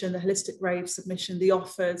submission, the holistic grade submission, the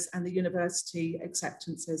offers, and the university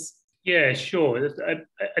acceptances. Yeah, sure.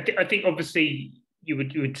 I think obviously you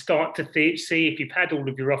would start to see if you've had all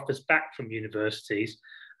of your offers back from universities.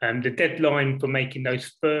 The deadline for making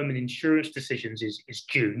those firm and insurance decisions is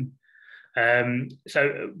June.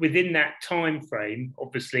 So within that time frame,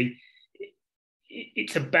 obviously,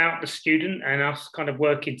 it's about the student and us kind of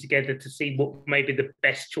working together to see what maybe the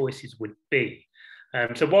best choices would be.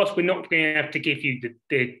 So whilst we're not going to have to give you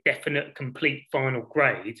the definite, complete final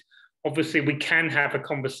grade, obviously we can have a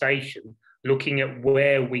conversation looking at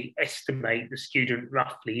where we estimate the student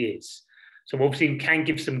roughly is. So obviously we can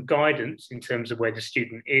give some guidance in terms of where the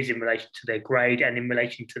student is in relation to their grade and in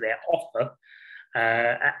relation to their offer.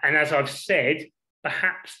 And as I've said,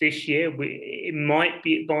 perhaps this year it might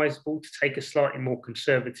be advisable to take a slightly more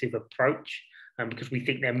conservative approach, because we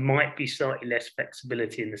think there might be slightly less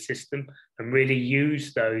flexibility in the system, and really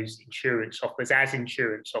use those insurance offers as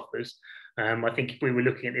insurance offers. I think if we were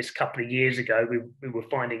looking at this a couple of years ago, we were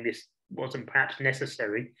finding this wasn't perhaps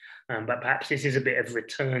necessary, but perhaps this is a bit of a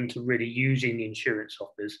return to really using the insurance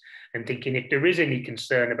offers and thinking if there is any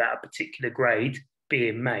concern about a particular grade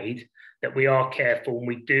being made, that we are careful and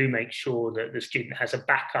we do make sure that the student has a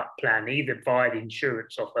backup plan, either via the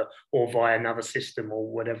insurance offer or via another system or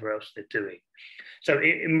whatever else they're doing. So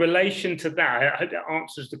in relation to that, I hope that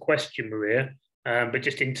answers the question, Maria, but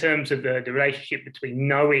just in terms of the relationship between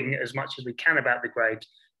knowing as much as we can about the grades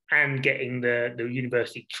and getting the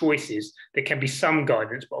university choices, there can be some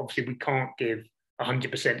guidance, but obviously we can't give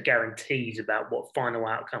 100% guarantees about what final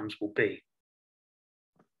outcomes will be.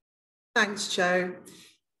 Thanks, Joe.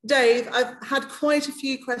 Dave, I've had quite a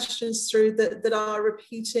few questions through that are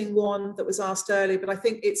repeating one that was asked earlier, but I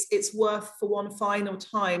think it's worth for one final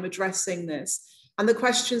time addressing this. And the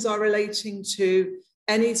questions are relating to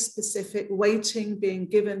any specific weighting being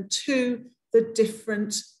given to the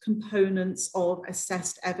different components of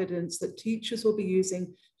assessed evidence that teachers will be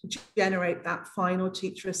using to generate that final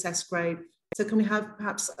teacher assessed grade. So can we have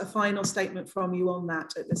perhaps a final statement from you on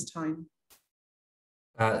that at this time?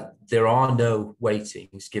 There are no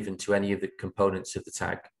weightings given to any of the components of the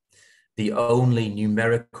tag. The only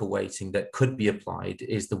numerical weighting that could be applied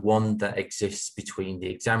is the one that exists between the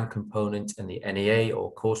exam component and the NEA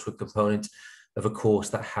or coursework component of a course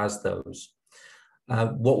that has those.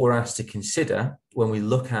 What we're asked to consider when we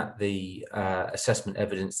look at the assessment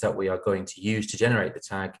evidence that we are going to use to generate the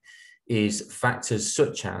tag is factors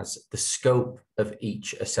such as the scope of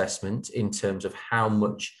each assessment in terms of how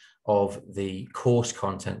much of the course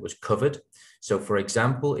content was covered. So for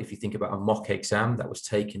example, if you think about a mock exam that was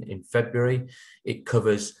taken in February, it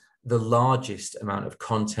covers the largest amount of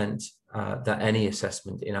content that any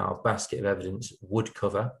assessment in our basket of evidence would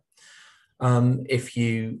cover. If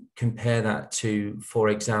you compare that to, for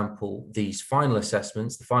example, these final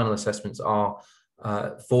assessments, the final assessments are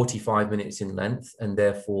 45 minutes in length and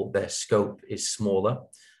therefore their scope is smaller.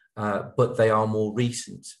 But they are more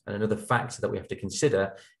recent. And another factor that we have to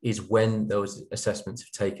consider is when those assessments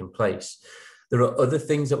have taken place. There are other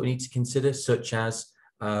things that we need to consider, such as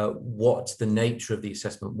what the nature of the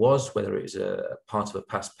assessment was, whether it was a part of a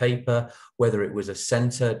past paper, whether it was a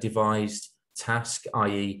centre devised task,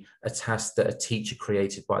 i.e. a task that a teacher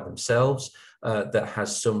created by themselves that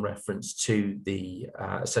has some reference to the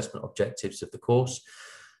assessment objectives of the course.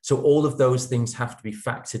 So all of those things have to be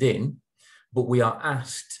factored in, but we are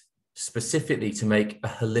asked specifically to make a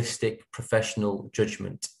holistic professional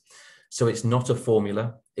judgment. So it's not a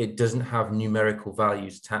formula. It doesn't have numerical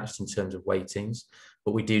values attached in terms of weightings,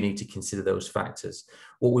 but we do need to consider those factors.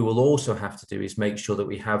 What we will also have to do is make sure that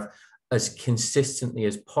we have, as consistently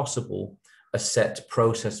as possible, a set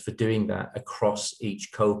process for doing that across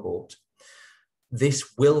each cohort.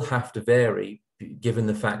 This will have to vary given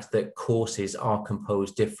the fact that courses are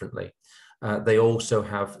composed differently. They also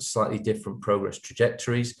have slightly different progress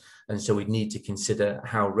trajectories, and so we need to consider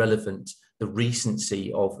how relevant the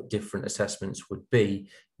recency of different assessments would be,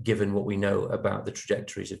 given what we know about the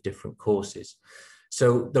trajectories of different courses.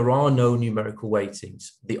 So there are no numerical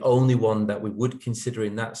weightings. The only one that we would consider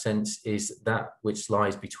in that sense is that which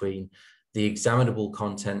lies between the examinable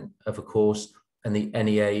content of a course and the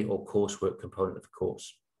NEA or coursework component of a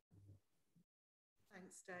course.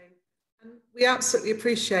 Thanks, Dave. And we absolutely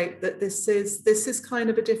appreciate that this is kind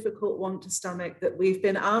of a difficult one to stomach, that we've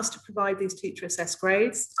been asked to provide these teacher assessed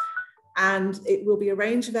grades, and it will be a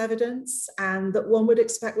range of evidence, and that one would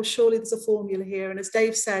expect, well, surely there's a formula here. And as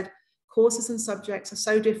Dave said, courses and subjects are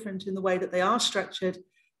so different in the way that they are structured.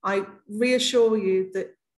 I reassure you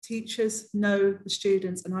that teachers know the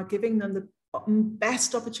students and are giving them the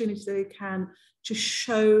best opportunity they can to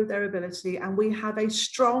show their ability. And we have a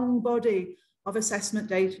strong body of assessment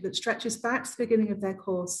data that stretches back to the beginning of their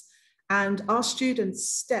course. And our students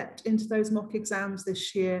stepped into those mock exams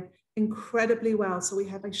this year incredibly well. So we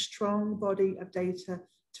have a strong body of data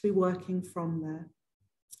to be working from there.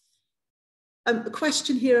 A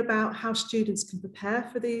question here about how students can prepare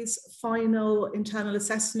for these final internal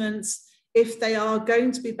assessments, if they are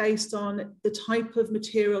going to be based on the type of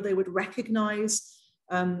material they would recognise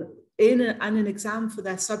in an exam for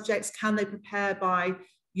their subjects. Can they prepare by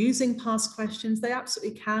using past questions? They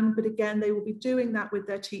absolutely can, but again, they will be doing that with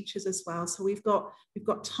their teachers as well. So we've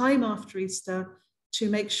got time after Easter to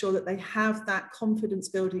make sure that they have that confidence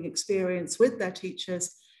building experience with their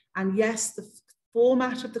teachers. And yes, the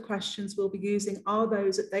format of the questions we'll be using are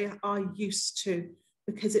those that they are used to,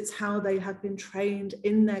 because it's how they have been trained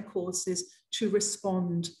in their courses to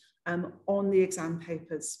respond on the exam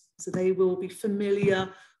papers. So they will be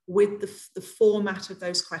familiar with the format of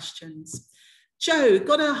those questions. Joe,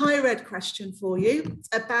 got a higher ed question for you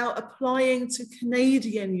about applying to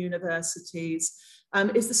Canadian universities.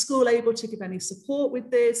 Is the school able to give any support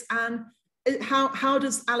with this? And how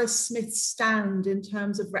does Alice Smith stand in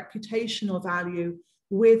terms of reputational value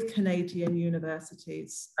with Canadian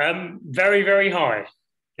universities? Very, very high.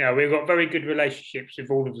 Yeah, we've got very good relationships with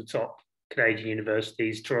all of the top Canadian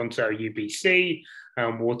universities, Toronto, UBC,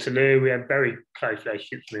 Waterloo. We have very close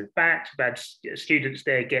relationships with BAT. We've had students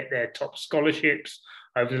there get their top scholarships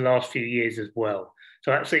over the last few years as well.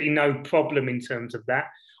 So absolutely no problem in terms of that.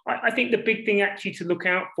 I think the big thing actually to look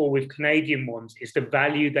out for with Canadian ones is the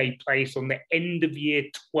value they place on the end of year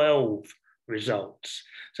 12 results.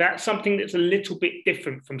 So that's something that's a little bit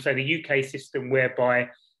different from, say, the UK system, whereby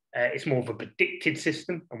it's more of a predicted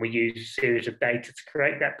system and we use a series of data to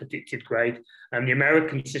create that predicted grade. And the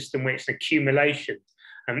American system, where it's an accumulation,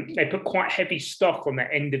 they put quite heavy stock on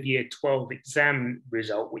the end of year 12 exam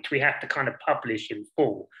result, which we have to kind of publish in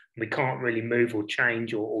full. We can't really move or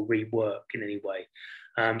change or rework in any way.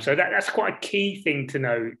 So that's quite a key thing to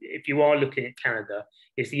know if you are looking at Canada,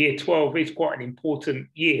 is the year 12 is quite an important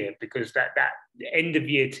year, because that end of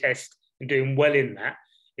year test and doing well in that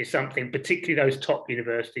is something particularly those top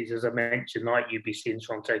universities, as I mentioned, like UBC and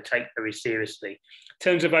Toronto, take very seriously. In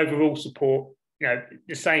terms of overall support,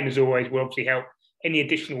 the same as always, we'll obviously help any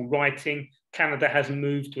additional writing. Canada has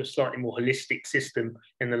moved to a slightly more holistic system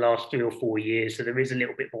in the last 3 or 4 years. So there is a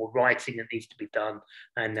little bit more writing that needs to be done,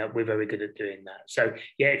 and we're very good at doing that. So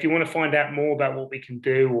yeah, if you want to find out more about what we can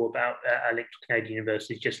do or about our Canadian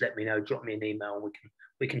universities, just let me know, drop me an email, and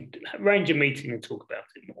we can arrange a meeting and talk about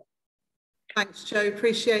it more. Thanks, Joe,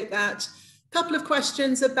 appreciate that. Couple of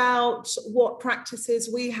questions about what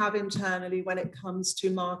practices we have internally when it comes to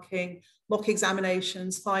marking mock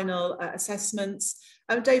examinations, final assessments.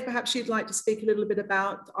 Dave, perhaps you'd like to speak a little bit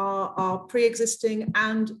about our pre-existing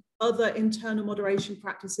and other internal moderation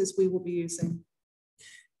practices we will be using.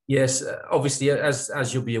 Yes, obviously,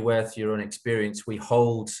 as you'll be aware through your own experience, we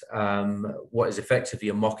hold what is effectively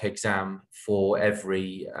a mock exam for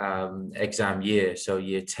every exam year, so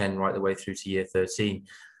year 10 right the way through to year 13.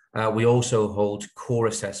 We also hold core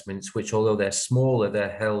assessments, which, although they're smaller, they're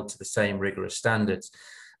held to the same rigorous standards.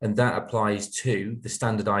 And that applies to the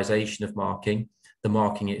standardization of marking, the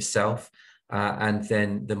marking itself, and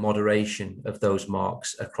then the moderation of those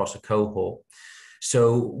marks across a cohort.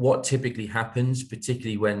 So what typically happens,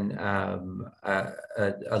 particularly when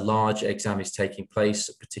a large exam is taking place,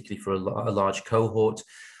 particularly for a large cohort,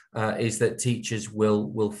 is that teachers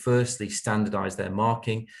will firstly standardize their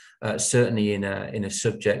marking, certainly in a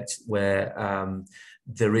subject where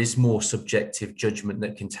there is more subjective judgment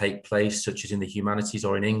that can take place, such as in the humanities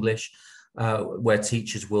or in English, where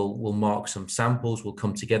teachers will mark some samples, will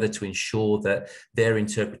come together to ensure that their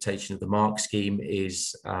interpretation of the mark scheme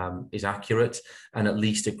is accurate and at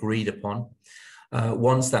least agreed upon.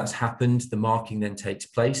 Once that's happened, the marking then takes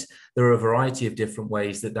place. There are a variety of different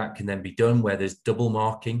ways that can then be done, where there's double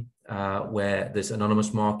marking, where there's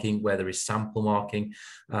anonymous marking, where there is sample marking,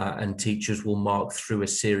 and teachers will mark through a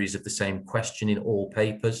series of the same question in all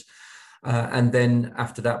papers. And then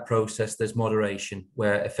after that process, there's moderation,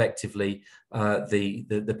 where effectively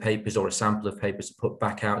the papers or a sample of papers are put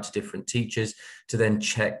back out to different teachers to then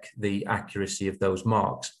check the accuracy of those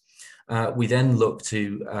marks. We then look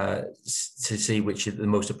to see which are the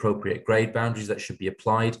most appropriate grade boundaries that should be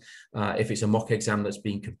applied. If it's a mock exam that's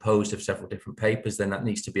being composed of several different papers, then that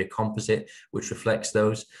needs to be a composite which reflects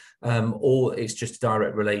those, or it's just a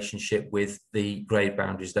direct relationship with the grade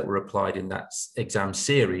boundaries that were applied in that exam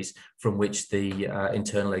series from which the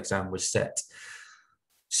internal exam was set.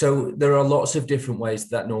 So there are lots of different ways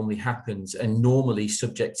that normally happens, and normally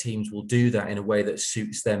subject teams will do that in a way that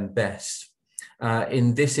suits them best.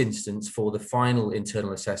 In this instance, for the final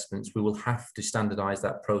internal assessments, we will have to standardize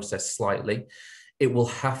that process slightly. It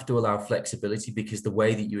will have to allow flexibility, because the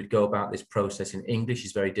way that you would go about this process in English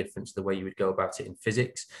is very different to the way you would go about it in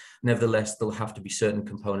physics. Nevertheless, there'll have to be certain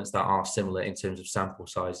components that are similar in terms of sample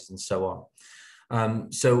sizes and so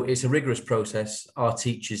on. So it's a rigorous process. Our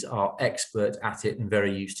teachers are expert at it and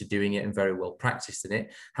very used to doing it and very well practiced in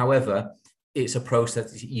it. However, it's a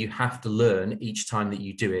process that you have to learn each time that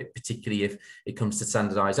you do it, particularly if it comes to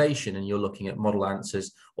standardization and you're looking at model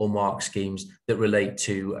answers or mark schemes that relate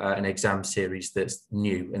to an exam series that's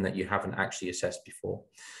new and that you haven't actually assessed before.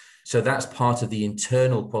 So that's part of the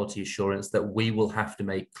internal quality assurance that we will have to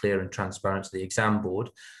make clear and transparent to the exam board.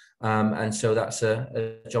 And so that's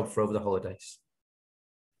a job for over the holidays.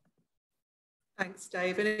 Thanks,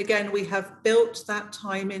 Dave. And again, we have built that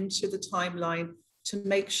time into the timeline to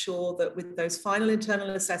make sure that with those final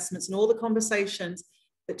internal assessments and all the conversations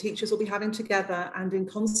that teachers will be having together and in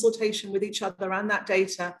consultation with each other and that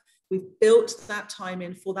data, we've built that time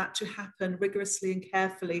in for that to happen rigorously and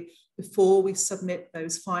carefully before we submit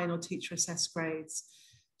those final teacher assessed grades.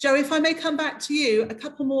 Joe, if I may come back to you, a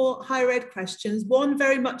couple more higher ed questions, one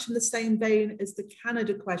very much in the same vein as the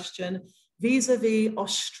Canada question, vis-a-vis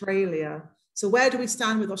Australia. So where do we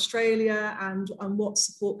stand with Australia, and what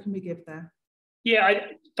support can we give there? Yeah,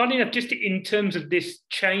 funny enough, just in terms of this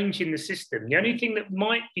change in the system, the only thing that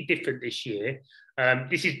might be different this year,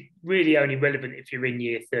 this is really only relevant if you're in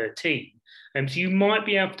year 13. So you might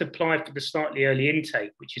be able to apply for the slightly early intake,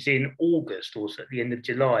 which is in August or at the end of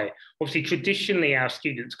July. Obviously, traditionally, our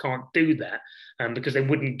students can't do that because they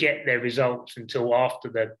wouldn't get their results until after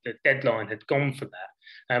the deadline had gone for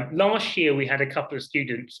that. Last year, we had a couple of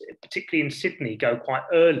students, particularly in Sydney, go quite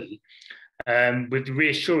early. With the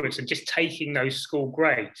reassurance of just taking those school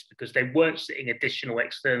grades because they weren't sitting additional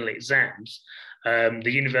external exams. The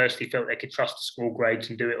university felt they could trust the school grades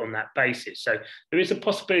and do it on that basis. So there is a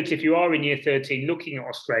possibility if you are in year 13 looking at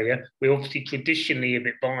Australia, we obviously traditionally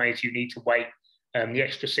advise you need to wait the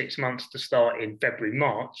extra 6 months to start in February,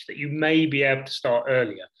 March, that you may be able to start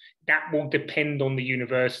earlier. That will depend on the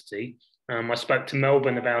university. I spoke to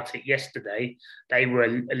Melbourne about it yesterday. They were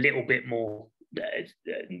a little bit more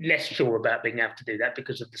less sure about being able to do that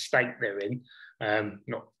because of the state they're in,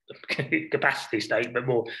 not the capacity state, but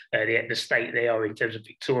more the state they are in terms of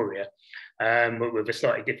Victoria, with a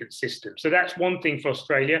slightly different system. So that's one thing for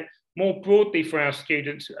Australia. More broadly for our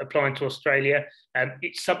students applying to Australia,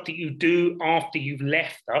 it's something you do after you've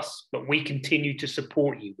left us, but we continue to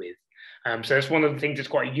support you with. So that's one of the things that's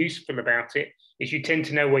quite useful about it, is you tend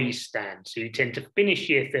to know where you stand. So you tend to finish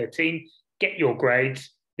year 13, get your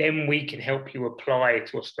grades, then we can help you apply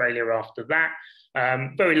to Australia after that.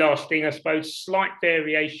 Very last thing, I suppose, slight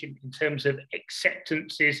variation in terms of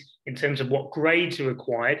acceptances, in terms of what grades are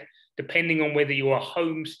required, depending on whether you're a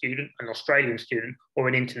home student, an Australian student, or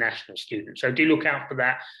an international student. So do look out for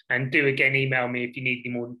that, and do again email me if you need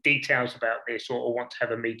any more details about this or want to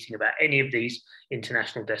have a meeting about any of these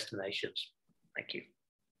international destinations. Thank you.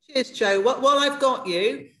 Cheers, Joe. While I've got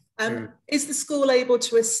you, is the school able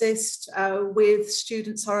to assist with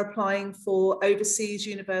students who are applying for overseas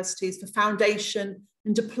universities for foundation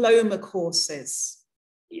and diploma courses?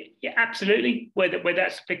 Yeah, absolutely. Where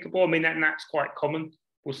that's applicable, I mean, that's quite common.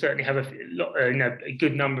 We'll certainly have a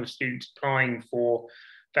good number of students applying for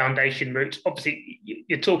foundation routes. Obviously,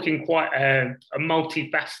 you're talking quite a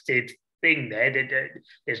multifaceted thing there.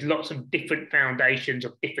 There's lots of different foundations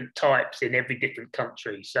of different types in every different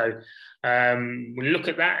country. So we'll look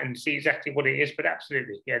at that and see exactly what it is. But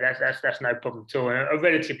absolutely, yeah, that's no problem at all. A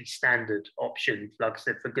relatively standard option, like I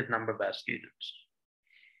said, for a good number of our students.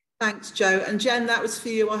 Thanks, Joe. And Jen, that was for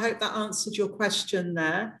you. I hope that answered your question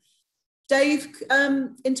there. Dave,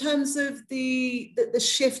 in terms of the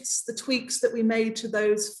shifts, the tweaks that we made to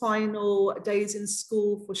those final days in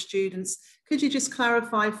school for students, could you just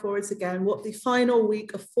clarify for us again what the final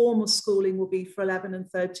week of formal schooling will be for 11 and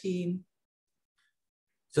 13?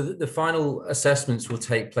 So the final assessments will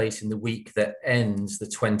take place in the week that ends the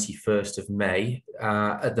 21st of May.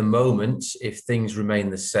 At the moment, if things remain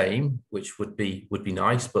the same, which would be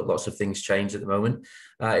nice, but lots of things change at the moment.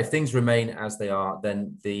 If things remain as they are,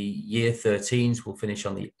 then the year 13s will finish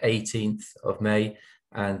on the 18th of May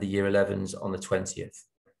and the year 11s on the 20th.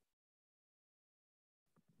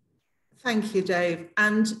 Thank you, Dave.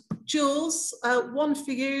 And Jules, one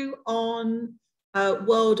for you on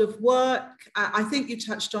World of Work. I think you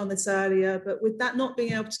touched on this earlier, but with that not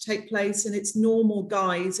being able to take place in its normal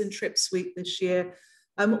guise in Trips Week this year,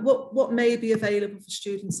 what may be available for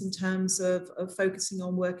students in terms of focusing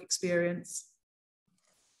on work experience?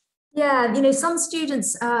 Yeah, you know, some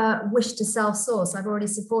students wish to self-source. I've already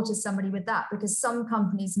supported somebody with that because some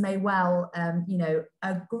companies may well, you know,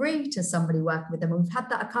 agree to somebody working with them. We've had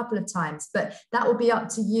that a couple of times, but that will be up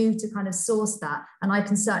to you to kind of source that. And I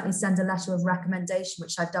can certainly send a letter of recommendation,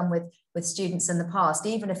 which I've done with students in the past,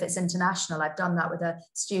 even if it's international. I've done that with a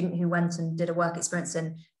student who went and did a work experience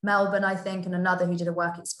in Melbourne, I think, and another who did a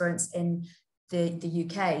work experience in the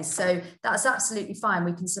UK. So that's absolutely fine.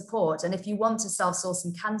 We can support. And if you want to self-source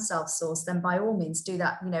and can self-source, then by all means do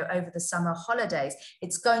that, you know, over the summer holidays.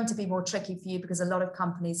 It's going to be more tricky for you because a lot of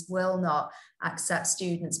companies will not accept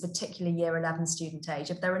students, particularly year 11 student age.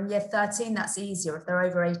 If they're in year 13, that's easier, if they're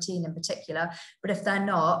over 18 in particular. But if they're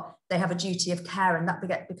not, they have a duty of care, and that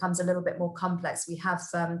becomes a little bit more complex. We have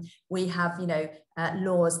you know,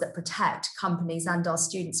 laws that protect companies and our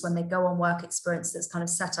students when they go on work experience that's kind of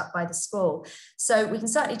set up by the school. So we can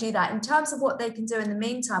certainly do that. In terms of what they can do in the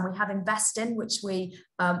meantime, we have Invest In, which we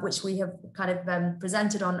have kind of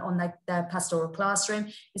presented on their pastoral classroom.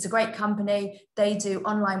 It's a great company. They do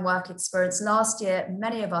online work experience. Last year,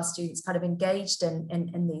 many of our students kind of engaged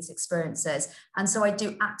in these experiences. And so I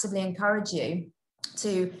do actively encourage you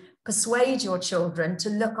to persuade your children to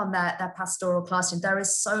look on their pastoral classroom. There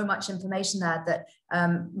is so much information there that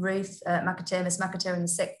Ruth McAteer, Miss McAteer in the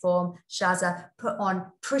sixth form, Shazza put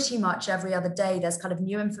on pretty much every other day. There's kind of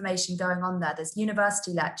new information going on there. There's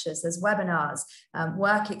university lectures, there's webinars,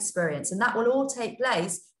 work experience, and that will all take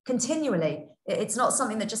place continually. It's not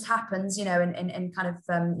something that just happens, you know, in kind of,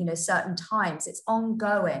 you know, certain times. It's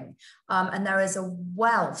ongoing. And there is a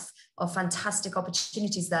wealth of fantastic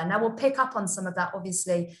opportunities there. Now, we'll pick up on some of that,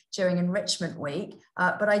 obviously, during Enrichment Week,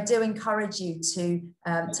 but I do encourage you to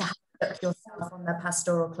have a look yourself on the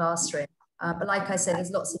pastoral classroom. But like I said,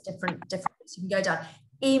 there's lots of different routes you can go down.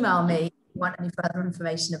 Email me if you want any further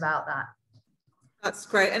information about that. That's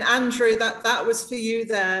great. And Andrew, that was for you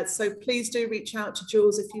there. So please do reach out to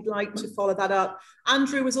Jules if you'd like to follow that up.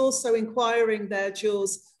 Andrew was also inquiring there,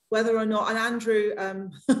 Jules, whether or not, and Andrew,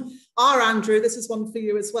 our Andrew, this is one for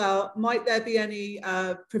you as well, might there be any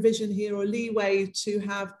provision here or leeway to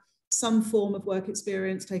have some form of work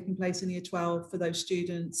experience taking place in year 12 for those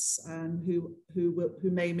students who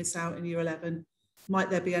may miss out in year 11?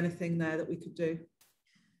 Might there be anything there that we could do?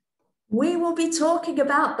 We will be talking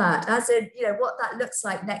about that, as in, you know, what that looks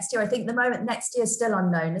like next year. I think the moment next year is still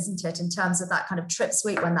unknown, isn't it, in terms of that kind of trip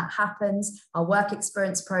suite when that happens, our work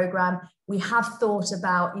experience program. We have thought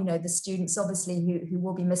about, you know, the students obviously who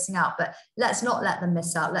will be missing out, but let's not let them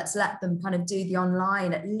miss out. Let's let them kind of do the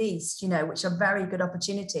online at least, you know, which are very good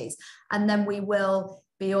opportunities. And then we will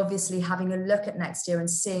be obviously having a look at next year and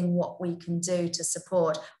seeing what we can do to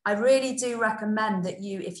support. I really do recommend that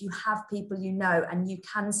if you have people you know and you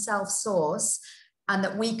can self-source, and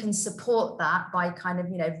that we can support that by kind of,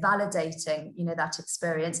 you know, validating, you know, that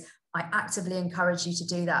experience. I actively encourage you to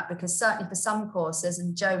do that, because certainly for some courses,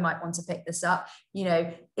 and Joe might want to pick this up, you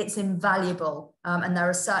know, it's invaluable. And there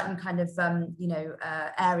are certain kind of, you know,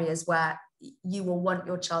 areas where you will want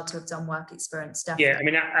your child to have done work experience. Definitely. Yeah, I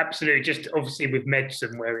mean, absolutely. Just obviously with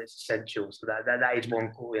medicine, where it's essential, so that is one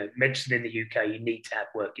call. You know, medicine in the UK, you need to have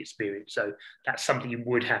work experience, so that's something you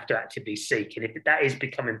would have to actively seek. And if that is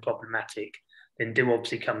becoming problematic, then do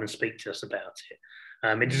obviously come and speak to us about it.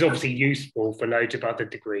 It is obviously useful for loads of other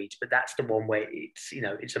degrees, but that's the one where it's, you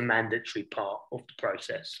know, it's a mandatory part of the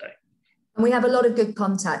process. So. And we have a lot of good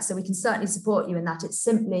contacts, so we can certainly support you in that. It's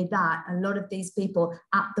simply that a lot of these people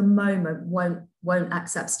at the moment won't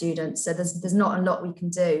accept students. So there's not a lot we can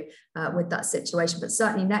do with that situation. But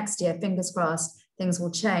certainly next year, fingers crossed, things will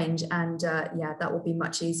change. And yeah, that will be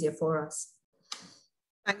much easier for us.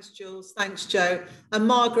 Thanks, Jules. Thanks, Joe. And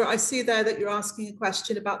Margaret, I see there that you're asking a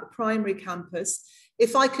question about the primary campus.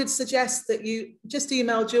 If I could suggest that you just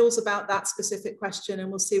email Jules about that specific question, and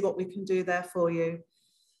we'll see what we can do there for you.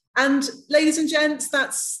 And ladies and gents,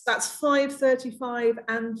 that's 5:35,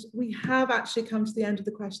 and we have actually come to the end of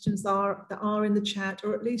the questions that are in the chat,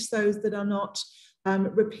 or at least those that are not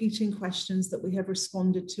repeating questions that we have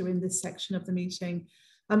responded to in this section of the meeting.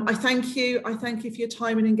 I thank you. I thank you for your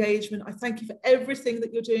time and engagement. I thank you for everything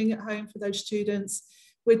that you're doing at home for those students.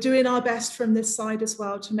 We're doing our best from this side as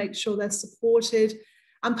well to make sure they're supported.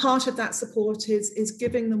 And part of that support is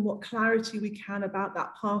giving them what clarity we can about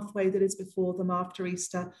that pathway that is before them after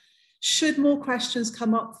Easter. Should more questions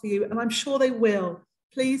come up for you, and I'm sure they will,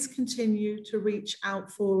 please continue to reach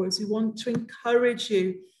out for us. We want to encourage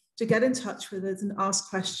you to get in touch with us and ask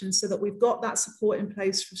questions so that we've got that support in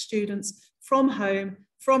place for students from home,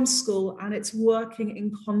 from school, and it's working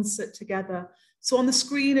in concert together. So on the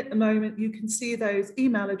screen at the moment, you can see those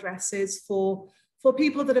email addresses for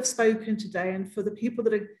people that have spoken today, and for the people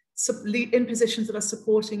that are in positions that are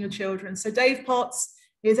supporting your children. So Dave Potts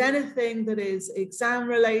is anything that is exam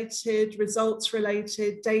related, results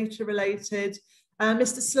related, data related.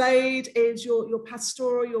 Mr. Slade is your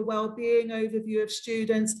pastoral, your well-being overview of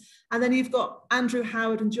students. And then you've got Andrew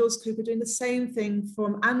Howard and Jules Cooper doing the same thing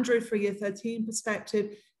from Andrew for a year 13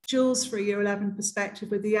 perspective, Jules for a year 11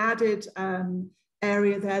 perspective, with the added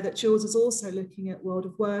area there that Jules is also looking at world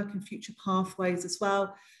of work and future pathways as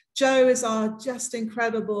well. Joe is our just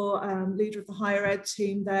incredible leader of the higher ed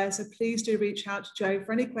team there. So please do reach out to Joe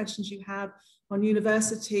for any questions you have on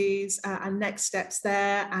universities and next steps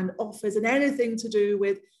there and offers and anything to do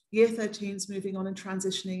with year 13s moving on and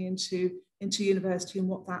transitioning into university and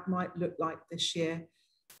what that might look like this year.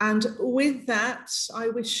 And with that, I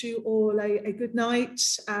wish you all a good night.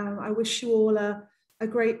 I wish you all a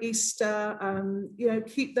great Easter. You know,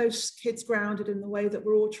 keep those kids grounded in the way that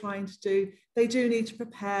we're all trying to do. They do need to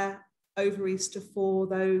prepare over Easter for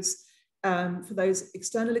those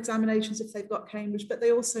external examinations if they've got Cambridge, but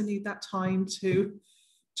they also need that time to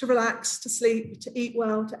relax, to sleep, to eat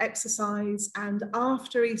well, to exercise. And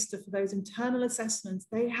after Easter, for those internal assessments,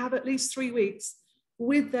 they have at least 3 weeks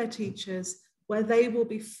with their teachers where they will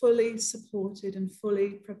be fully supported and fully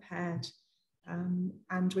prepared. And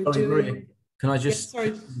we're doing... Can I just... Yes,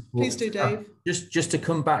 sorry, please do, Dave. Just to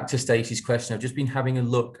come back to Stacey's question, I've just been having a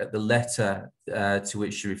look at the letter to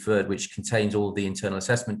which she referred, which contains all the internal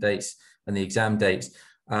assessment dates and the exam dates.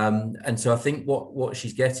 And so I think what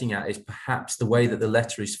she's getting at is perhaps the way that the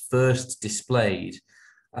letter is first displayed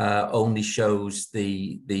only shows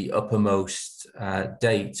the uppermost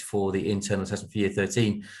date for the internal assessment for year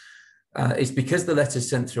 13. It's because the letter's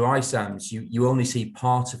sent through ISAMS, you only see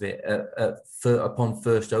part of it upon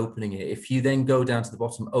first opening it. If you then go down to the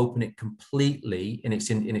bottom, open it completely in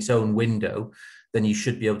its own window, then you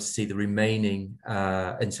should be able to see the remaining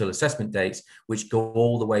internal assessment dates, which go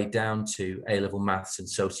all the way down to A-level maths and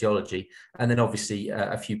sociology, and then obviously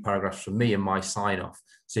a few paragraphs from me and my sign-off.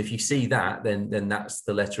 So if you see that, then that's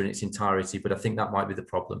the letter in its entirety. But I think that might be the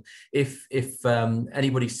problem. If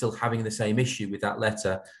anybody's still having the same issue with that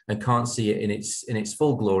letter and can't see it in its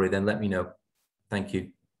full glory, then let me know. Thank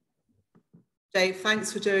you. Dave,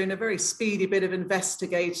 thanks for doing a very speedy bit of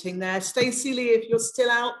investigating there. Stacey Lee, if you're still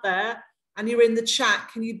out there and you're in the chat,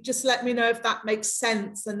 can you just let me know if that makes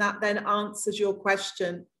sense and that then answers your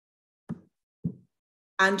question?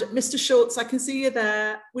 And Mr. Schultz, I can see you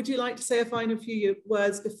there. Would you like to say a final few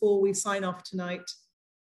words before we sign off tonight?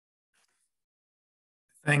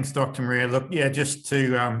 Thanks, Dr. Maria. Look, yeah, just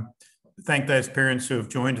to thank those parents who have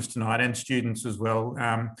joined us tonight and students as well,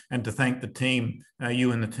 and to thank the team,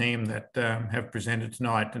 you and the team that have presented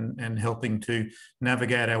tonight and helping to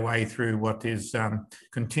navigate our way through what is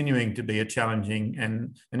continuing to be a challenging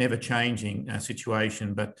and an ever-changing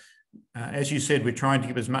situation. But as you said, we're trying to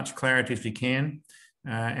give as much clarity as we can.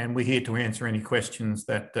 And we're here to answer any questions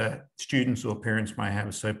that students or parents may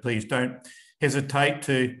have. So please don't hesitate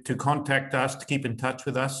to contact us, to keep in touch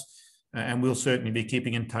with us, and we'll certainly be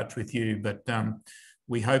keeping in touch with you. But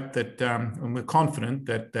we hope that, and we're confident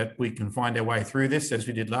that we can find our way through this as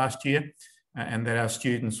we did last year, and that our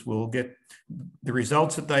students will get the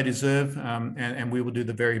results that they deserve, and we will do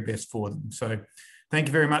the very best for them. So thank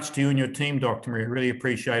you very much to you and your team, Dr. Maria. I really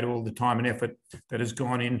appreciate all the time and effort that has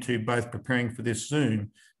gone into both preparing for this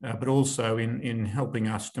Zoom, but also in helping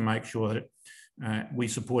us to make sure that we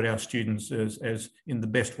support our students as in the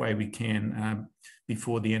best way we can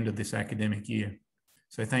before the end of this academic year.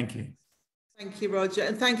 So thank you. Thank you, Roger.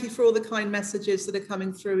 And thank you for all the kind messages that are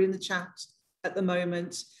coming through in the chat at the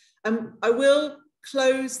moment. I will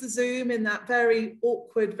close the Zoom in that very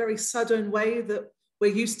awkward, very sudden way that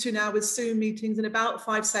we're used to now with Zoom meetings in about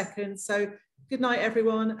 5 seconds. So good night,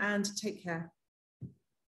 everyone, and take care.